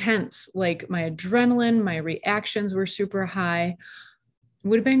really intense. Like my adrenaline, my reactions were super high.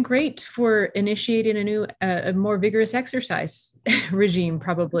 Would have been great for initiating a more vigorous exercise regime,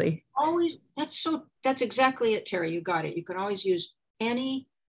 probably. Always, that's exactly it, Terry. You got it. You can always use any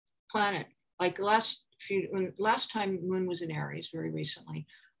planet. Like last time Moon was in Aries, very recently,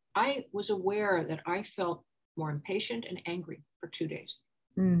 I was aware that I felt more impatient and angry for 2 days.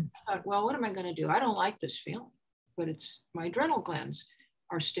 I thought, well, what am I going to do? I don't like this feeling, but it's my adrenal glands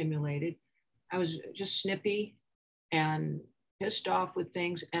are stimulated. I was just snippy and pissed off with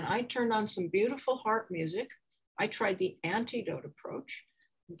things. And I turned on some beautiful harp music. I tried the antidote approach,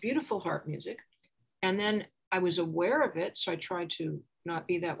 beautiful harp music. And then I was aware of it. So I tried to not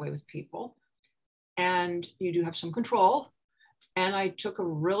be that way with people. And you do have some control. And I took a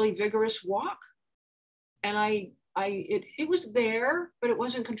really vigorous walk. And it was there, but it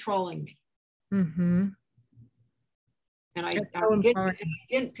wasn't controlling me. Mm-hmm. And I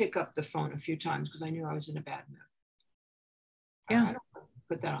didn't pick up the phone a few times because I knew I was in a bad mood. Yeah. I don't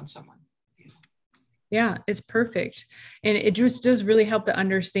put that on someone. Yeah, it's perfect. And it just does really help to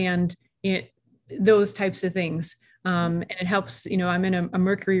understand those types of things. And it helps, I'm in a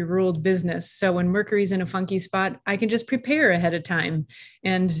Mercury ruled business. So when Mercury's in a funky spot, I can just prepare ahead of time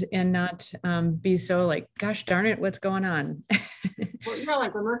and not be so like, gosh darn it, what's going on? Well,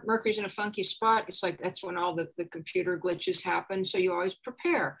 like when Mercury's in a funky spot, it's like, that's when all the computer glitches happen. So you always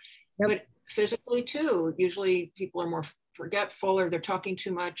prepare. Yep. But physically too, usually people are more forgetful or they're talking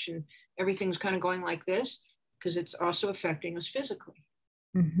too much and everything's kind of going like this because it's also affecting us physically.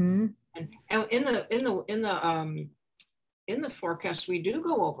 Mm-hmm. And in the forecast, we do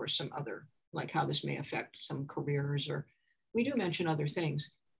go over some other, like how this may affect some careers, or we do mention other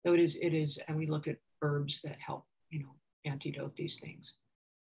things. Though it is, and we look at herbs that help, antidote these things.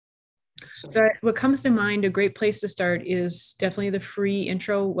 So what comes to mind, a great place to start is definitely the free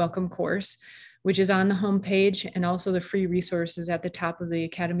intro welcome course, which is on the homepage, and also the free resources at the top of the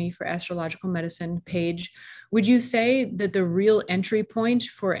Academy for Astrological Medicine page. Would you say that the real entry point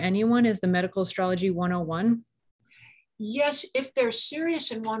for anyone is the Medical Astrology 101? Yes, if they're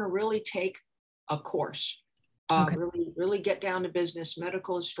serious and want to really take a course, okay. really get down to business,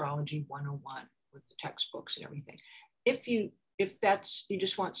 Medical Astrology 101 with the textbooks and everything. If you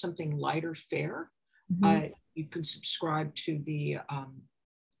just want something lighter fare, you can subscribe to the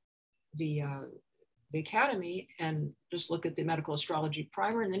Academy and just look at the Medical Astrology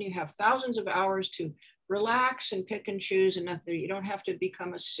primer, and then you have thousands of hours to relax and pick and choose, and you don't have to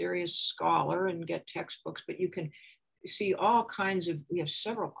become a serious scholar and get textbooks, but you can see all kinds of, we have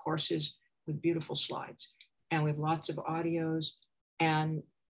several courses with beautiful slides, and we have lots of audios, and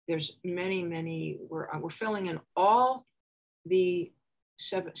there's many, we're filling in all the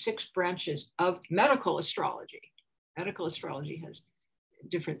 6 branches of medical astrology. Medical astrology has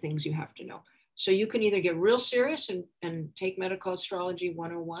different things you have to know. So you can either get real serious and take Medical Astrology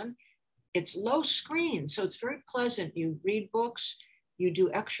 101. It's low screen, so it's very pleasant. You read books, you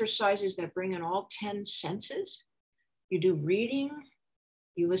do exercises that bring in all 10 senses. You do reading,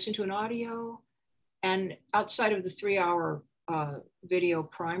 you listen to an audio, and outside of the 3-hour video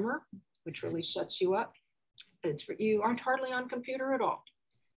primer, which really sets you up, you aren't hardly on computer at all.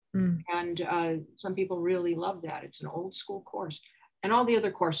 And some people really love that. It's an old school course. And all the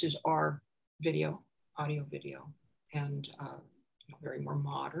other courses are audio video, and very more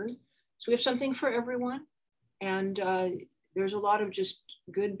modern. So we have something for everyone. And there's a lot of just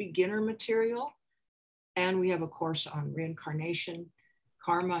good beginner material. And we have a course on reincarnation,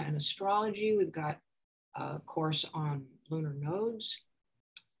 karma, and astrology. We've got a course on lunar nodes.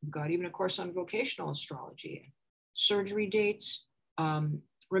 We've got even a course on vocational astrology, surgery dates,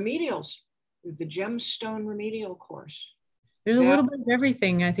 remedials, the gemstone remedial course. There's a little bit of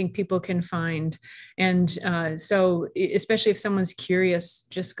everything I think people can find. And so especially if someone's curious,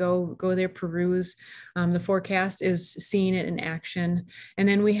 just go there, peruse. The forecast is seeing it in action. And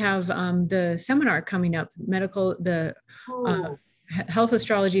then we have the seminar coming up, Health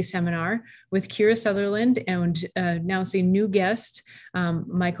Astrology Seminar with Kira Sutherland, and announcing new guest,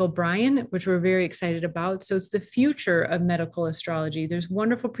 Michael Bryan, which we're very excited about. So it's the future of medical astrology. There's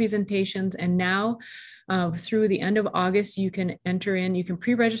wonderful presentations, and now through the end of August, you can enter in, you can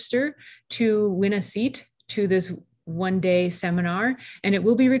pre-register to win a seat to this one-day seminar, and it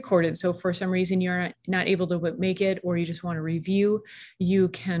will be recorded. So for some reason you're not able to make it, or you just want to review, you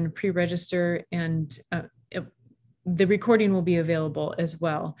can pre-register, and the recording will be available as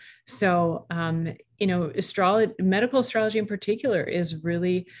well. So, medical astrology in particular is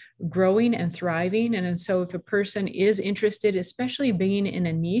really growing and thriving. And so if a person is interested, especially being in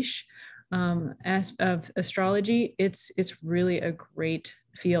a niche of astrology, it's really a great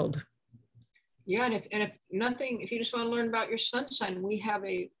field. Yeah, and if you just want to learn about your sun sign, we have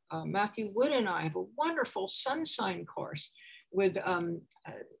Matthew Wood and I have a wonderful sun sign course with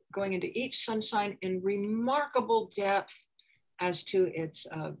going into each sun sign in remarkable depth as to its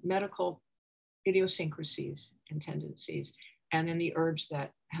medical idiosyncrasies and tendencies, and then the herbs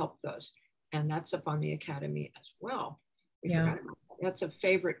that help those. And that's up on the Academy as well. That's a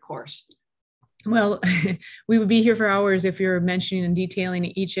favorite course. Well, we would be here for hours if you're mentioning and detailing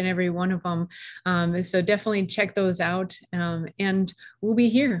each and every one of them. So definitely check those out. And we'll be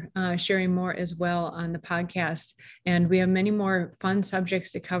here sharing more as well on the podcast. And we have many more fun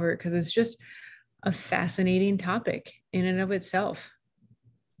subjects to cover because it's just a fascinating topic in and of itself.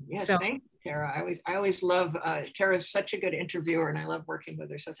 Yes, thank you, Tara. I always love, Tara's such a good interviewer, and I love working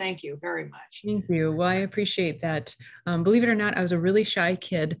with her. So thank you very much. Thank you. Well, I appreciate that. Believe it or not, I was a really shy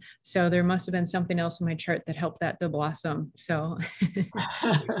kid. So there must have been something else in my chart that helped that to blossom. So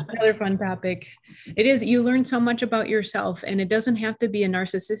another fun topic. It is, you learn so much about yourself, and it doesn't have to be a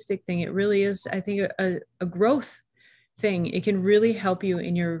narcissistic thing. It really is, I think, a growth thing. It can really help you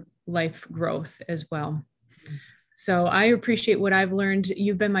in your life growth as well. So I appreciate what I've learned.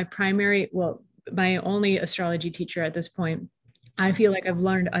 You've been my only astrology teacher at this point. I feel like I've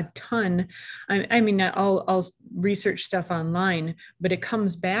learned a ton. I mean, I'll research stuff online, but it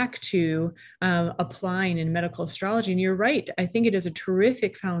comes back to applying in medical astrology. And you're right. I think it is a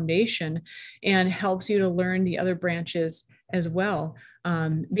terrific foundation and helps you to learn the other branches as well,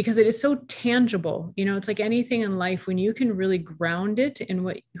 because it is so tangible. It's like anything in life, when you can really ground it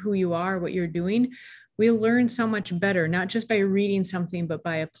in who you are, what you're doing, we learn so much better, not just by reading something, but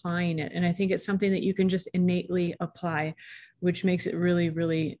by applying it. And I think it's something that you can just innately apply, which makes it really,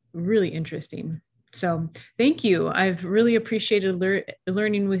 really, really interesting. So thank you. I've really appreciated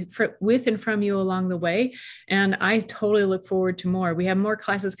learning with and from you along the way. And I totally look forward to more. We have more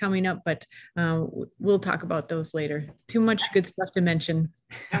classes coming up, but we'll talk about those later. Too much good stuff to mention.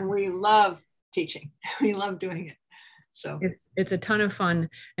 And we love teaching. We love doing it. So it's a ton of fun,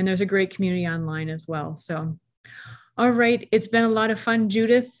 and there's a great community online as well. So, all right. It's been a lot of fun,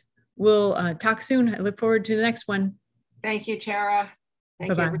 Judith. We'll talk soon. I look forward to the next one. Thank you, Tara.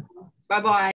 Thank Bye-bye. you. Bye-bye.